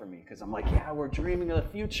hard for me because I'm like, yeah, we're dreaming of the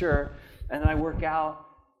future, and then I work out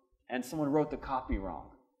and someone wrote the copy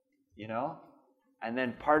wrong, And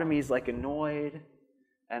then part of me is like annoyed,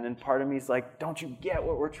 and then part of me is like, don't you get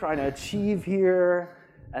what we're trying to achieve here?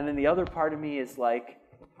 And then the other part of me is like,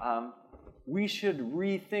 we should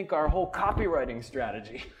rethink our whole copywriting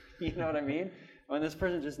strategy. You know what I mean? When this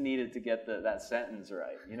person just needed to get that sentence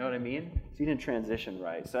right. You know what I mean? So you didn't transition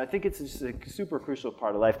right. So I think it's just a super crucial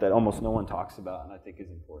part of life that almost no one talks about, and I think is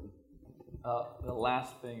important. The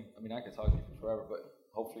last thing, I could talk to you for forever, but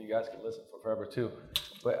hopefully you guys can listen for forever too.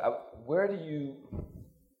 But where do you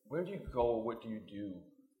go? What do you do,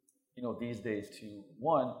 these days to,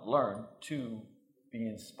 one, learn, two, be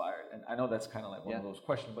inspired? And I know that's kind of like one of those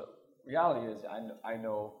questions, but reality is I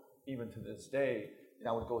know even to this day,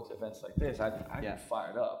 I would go to events like this, I'd get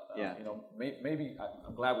fired up. Maybe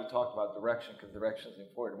I'm glad we talked about direction, because direction is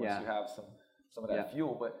important once you have some of that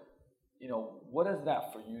fuel. But what is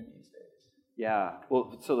that for you these days? Yeah.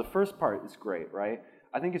 Well, so the first part is great, right?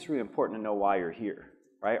 I think it's really important to know why you're here,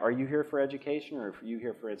 right? Are you here for education, or are you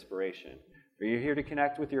here for inspiration? Are you here to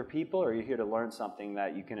connect with your people, or are you here to learn something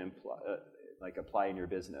that you can apply in your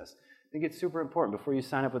business? I think it's super important before you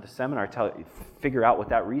sign up with a seminar, figure out what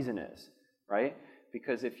that reason is, right?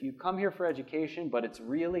 Because if you come here for education, but it's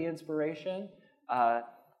really inspiration,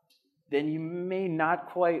 then you may not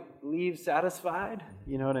quite leave satisfied.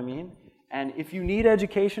 You know what I mean? And if you need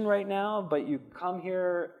education right now, but you come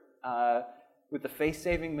here with the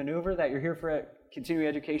face-saving maneuver that you're here for continuing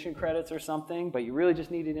education credits or something, but you really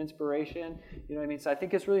just needed inspiration, you know what I mean? So I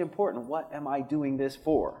think it's really important. What am I doing this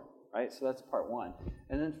for? Right? So that's part one.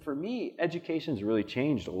 And then for me, education's really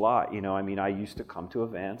changed a lot. I used to come to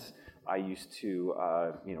events. I used to,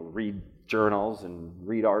 read journals and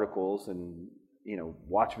read articles and,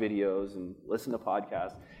 watch videos and listen to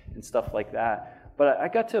podcasts and stuff like that. But I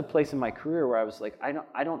got to a place in my career where I was like,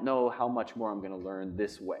 I don't know how much more I'm going to learn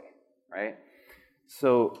this way, right?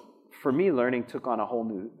 So for me, learning took on a whole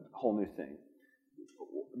new thing.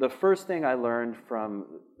 The first thing I learned from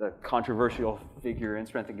the controversial figure in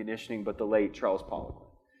strength and conditioning, but the late Charles Poliquin,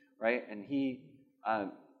 right? And he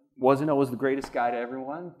wasn't always the greatest guy to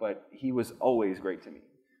everyone, but he was always great to me.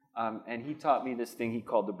 And he taught me this thing he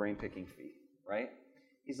called the brain picking fee, right?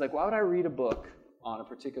 He's like, why would I read a book on a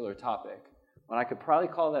particular topic when I could probably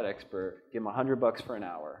call that expert, give him $100 for an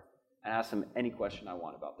hour, and ask him any question I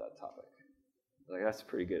want about that topic? Like, that's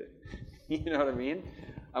pretty good. You know what I mean?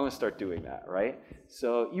 I'm going to start doing that, right?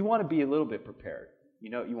 So you want to be a little bit prepared.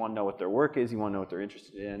 You want to know what their work is, you want to know what they're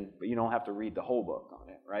interested in, but you don't have to read the whole book on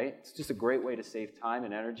it, right? It's just a great way to save time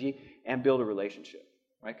and energy and build a relationship,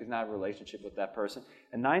 right? Because now I have a relationship with that person.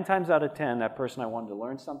 And 9 times out of 10, that person I wanted to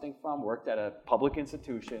learn something from worked at a public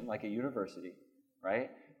institution like a university, right?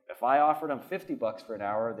 If I offered them $50 for an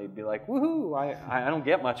hour, they'd be like, woohoo, I don't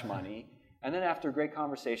get much money. And then after a great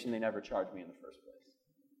conversation, they never charged me in the first place.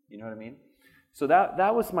 You know what I mean? So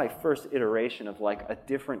that was my first iteration of like a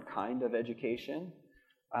different kind of education.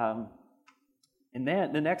 And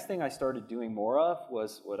then the next thing I started doing more of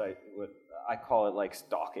was what I call it like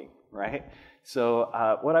stalking, right?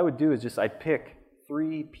 So what I would do is I'd pick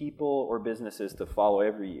 3 people or businesses to follow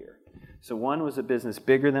every year. So one was a business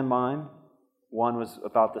bigger than mine, one was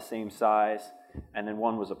about the same size, and then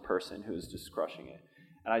one was a person who was just crushing it.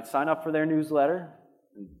 And I'd sign up for their newsletter,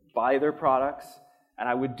 and buy their products, and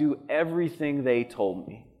I would do everything they told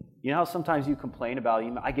me. You know how sometimes you complain about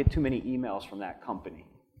email? I get too many emails from that company,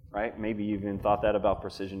 right? Maybe you even thought that about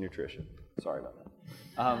Precision Nutrition. Sorry about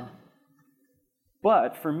that.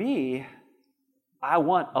 But for me, I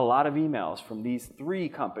want a lot of emails from these 3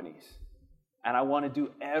 companies, and I want to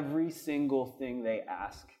do every single thing they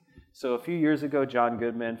ask. So a few years ago, John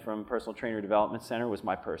Goodman from Personal Trainer Development Center was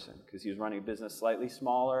my person, because he was running a business slightly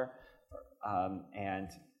smaller,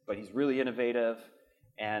 but he's really innovative,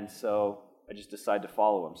 and so I just decided to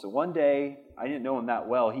follow him. So one day, I didn't know him that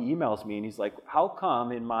well, he emails me and he's like, how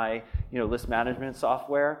come in my list management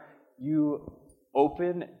software, you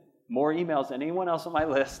open more emails than anyone else on my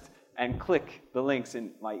list, and click the links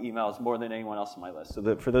in my emails more than anyone else on my list.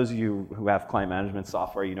 So for those of you who have client management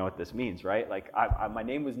software, you know what this means, right? Like my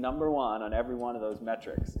name was number one on every one of those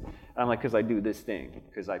metrics. And I'm like, because I do this thing,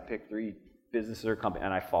 because I pick 3 businesses or companies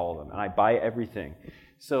and I follow them and I buy everything.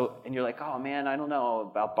 So, and you're like, oh man, I don't know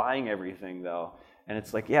about buying everything though. And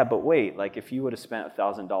it's like, yeah, but wait, like if you would have spent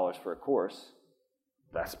 $1,000 for a course,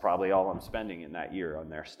 that's probably all I'm spending in that year on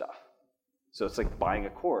their stuff. So it's like buying a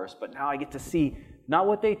course, but now I get to see not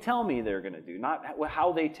what they tell me they're going to do, not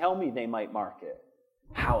how they tell me they might market,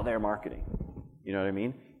 how they're marketing. You know what I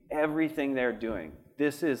mean? Everything they're doing.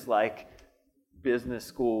 This is like business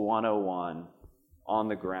school 101, on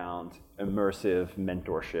the ground, immersive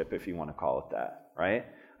mentorship, if you want to call it that, right?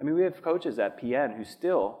 I mean, we have coaches at PN who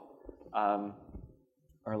still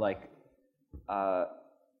are like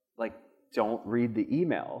don't read the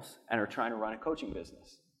emails and are trying to run a coaching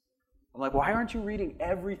business. I'm like, why aren't you reading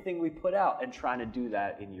everything we put out and trying to do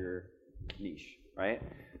that in your niche, right?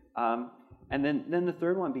 And then the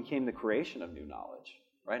third one became the creation of new knowledge,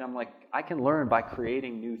 right? I'm like, I can learn by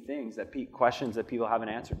creating new things, questions that people haven't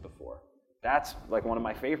answered before. That's like one of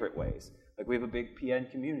my favorite ways. Like we have a big PN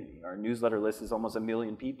community. Our newsletter list is almost 1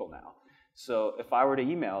 million people now. So if I were to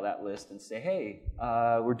email that list and say, hey,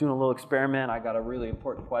 we're doing a little experiment, I got a really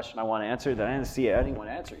important question I want to answer that I didn't see anyone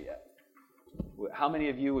answer yet. How many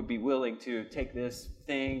of you would be willing to take this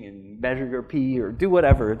thing and measure your P or do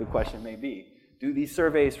whatever the question may be? Do these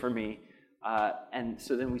surveys for me. And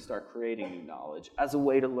so then we start creating new knowledge as a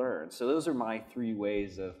way to learn. So those are my 3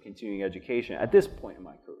 ways of continuing education at this point in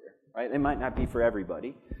my career, right? They might not be for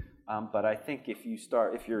everybody. But I think if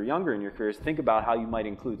you're younger in your careers, think about how you might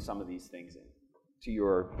include some of these things to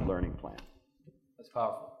your learning plan. That's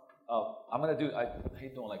powerful. I'm going to I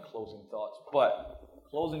hate doing like closing thoughts, but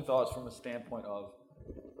closing thoughts from a standpoint of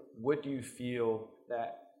what do you feel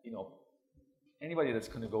that, anybody that's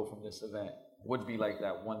going to go from this event would be like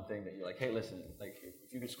that one thing that you're like, hey, listen, like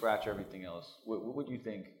if you could scratch everything else, what do you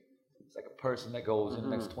think? It's like a person that goes in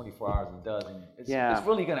the next 24 hours and does, and it's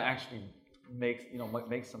really going to actually make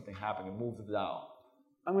something happen and move the dial.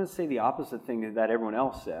 I'm going to say the opposite thing that everyone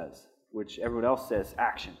else says, which everyone else says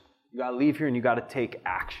action. You got to leave here and you got to take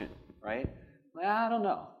action, right? I don't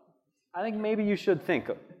know. I think maybe you should think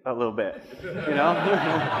a little bit,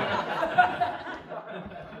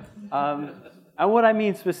 And what I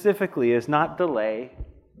mean specifically is not delay,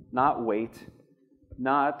 not wait,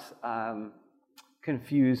 not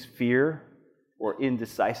confuse fear or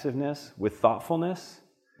indecisiveness with thoughtfulness.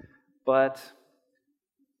 But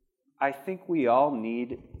I think we all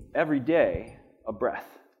need, every day, a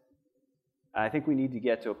breath. And I think we need to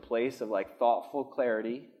get to a place of like thoughtful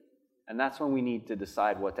clarity, and that's when we need to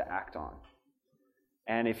decide what to act on.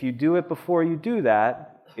 And if you do it before you do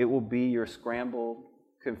that, it will be your scrambled,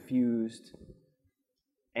 confused,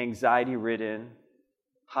 anxiety-ridden,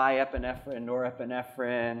 high epinephrine,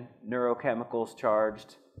 norepinephrine, neurochemicals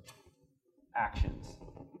charged actions.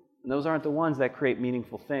 And those aren't the ones that create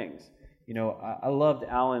meaningful things. I loved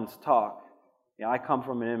Alan's talk. I come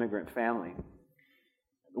from an immigrant family.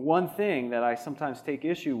 The one thing that I sometimes take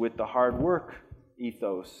issue with the hard work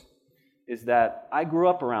ethos is that I grew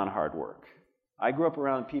up around hard work. I grew up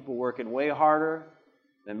around people working way harder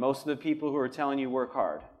than most of the people who are telling you work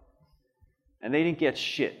hard. And they didn't get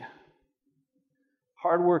shit.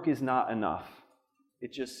 Hard work is not enough.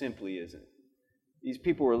 It just simply isn't. These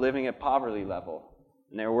people were living at poverty level.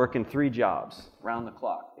 And they were working 3 jobs around the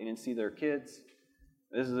clock. They didn't see their kids.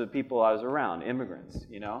 This is the people I was around, immigrants,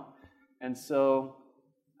 And so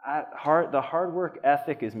the hard work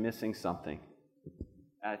ethic is missing something.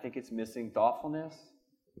 And I think it's missing thoughtfulness.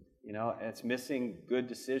 It's missing good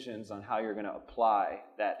decisions on how you're going to apply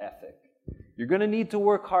that ethic. You're going to need to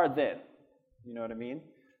work hard then. You know what I mean?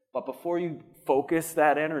 But before you focus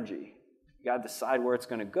that energy, you got to decide where it's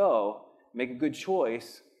going to go, make a good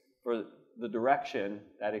choice for the direction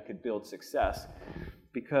that it could build success.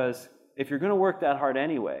 Because if you're going to work that hard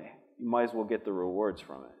anyway, you might as well get the rewards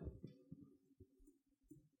from it.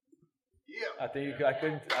 Yeah. I think you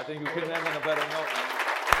couldn't end on a better note.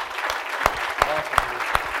 Awesome.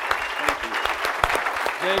 Thank you.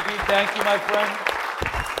 JB, thank you, my friend.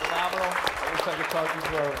 Phenomenal. I wish I could talk to you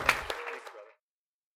forever.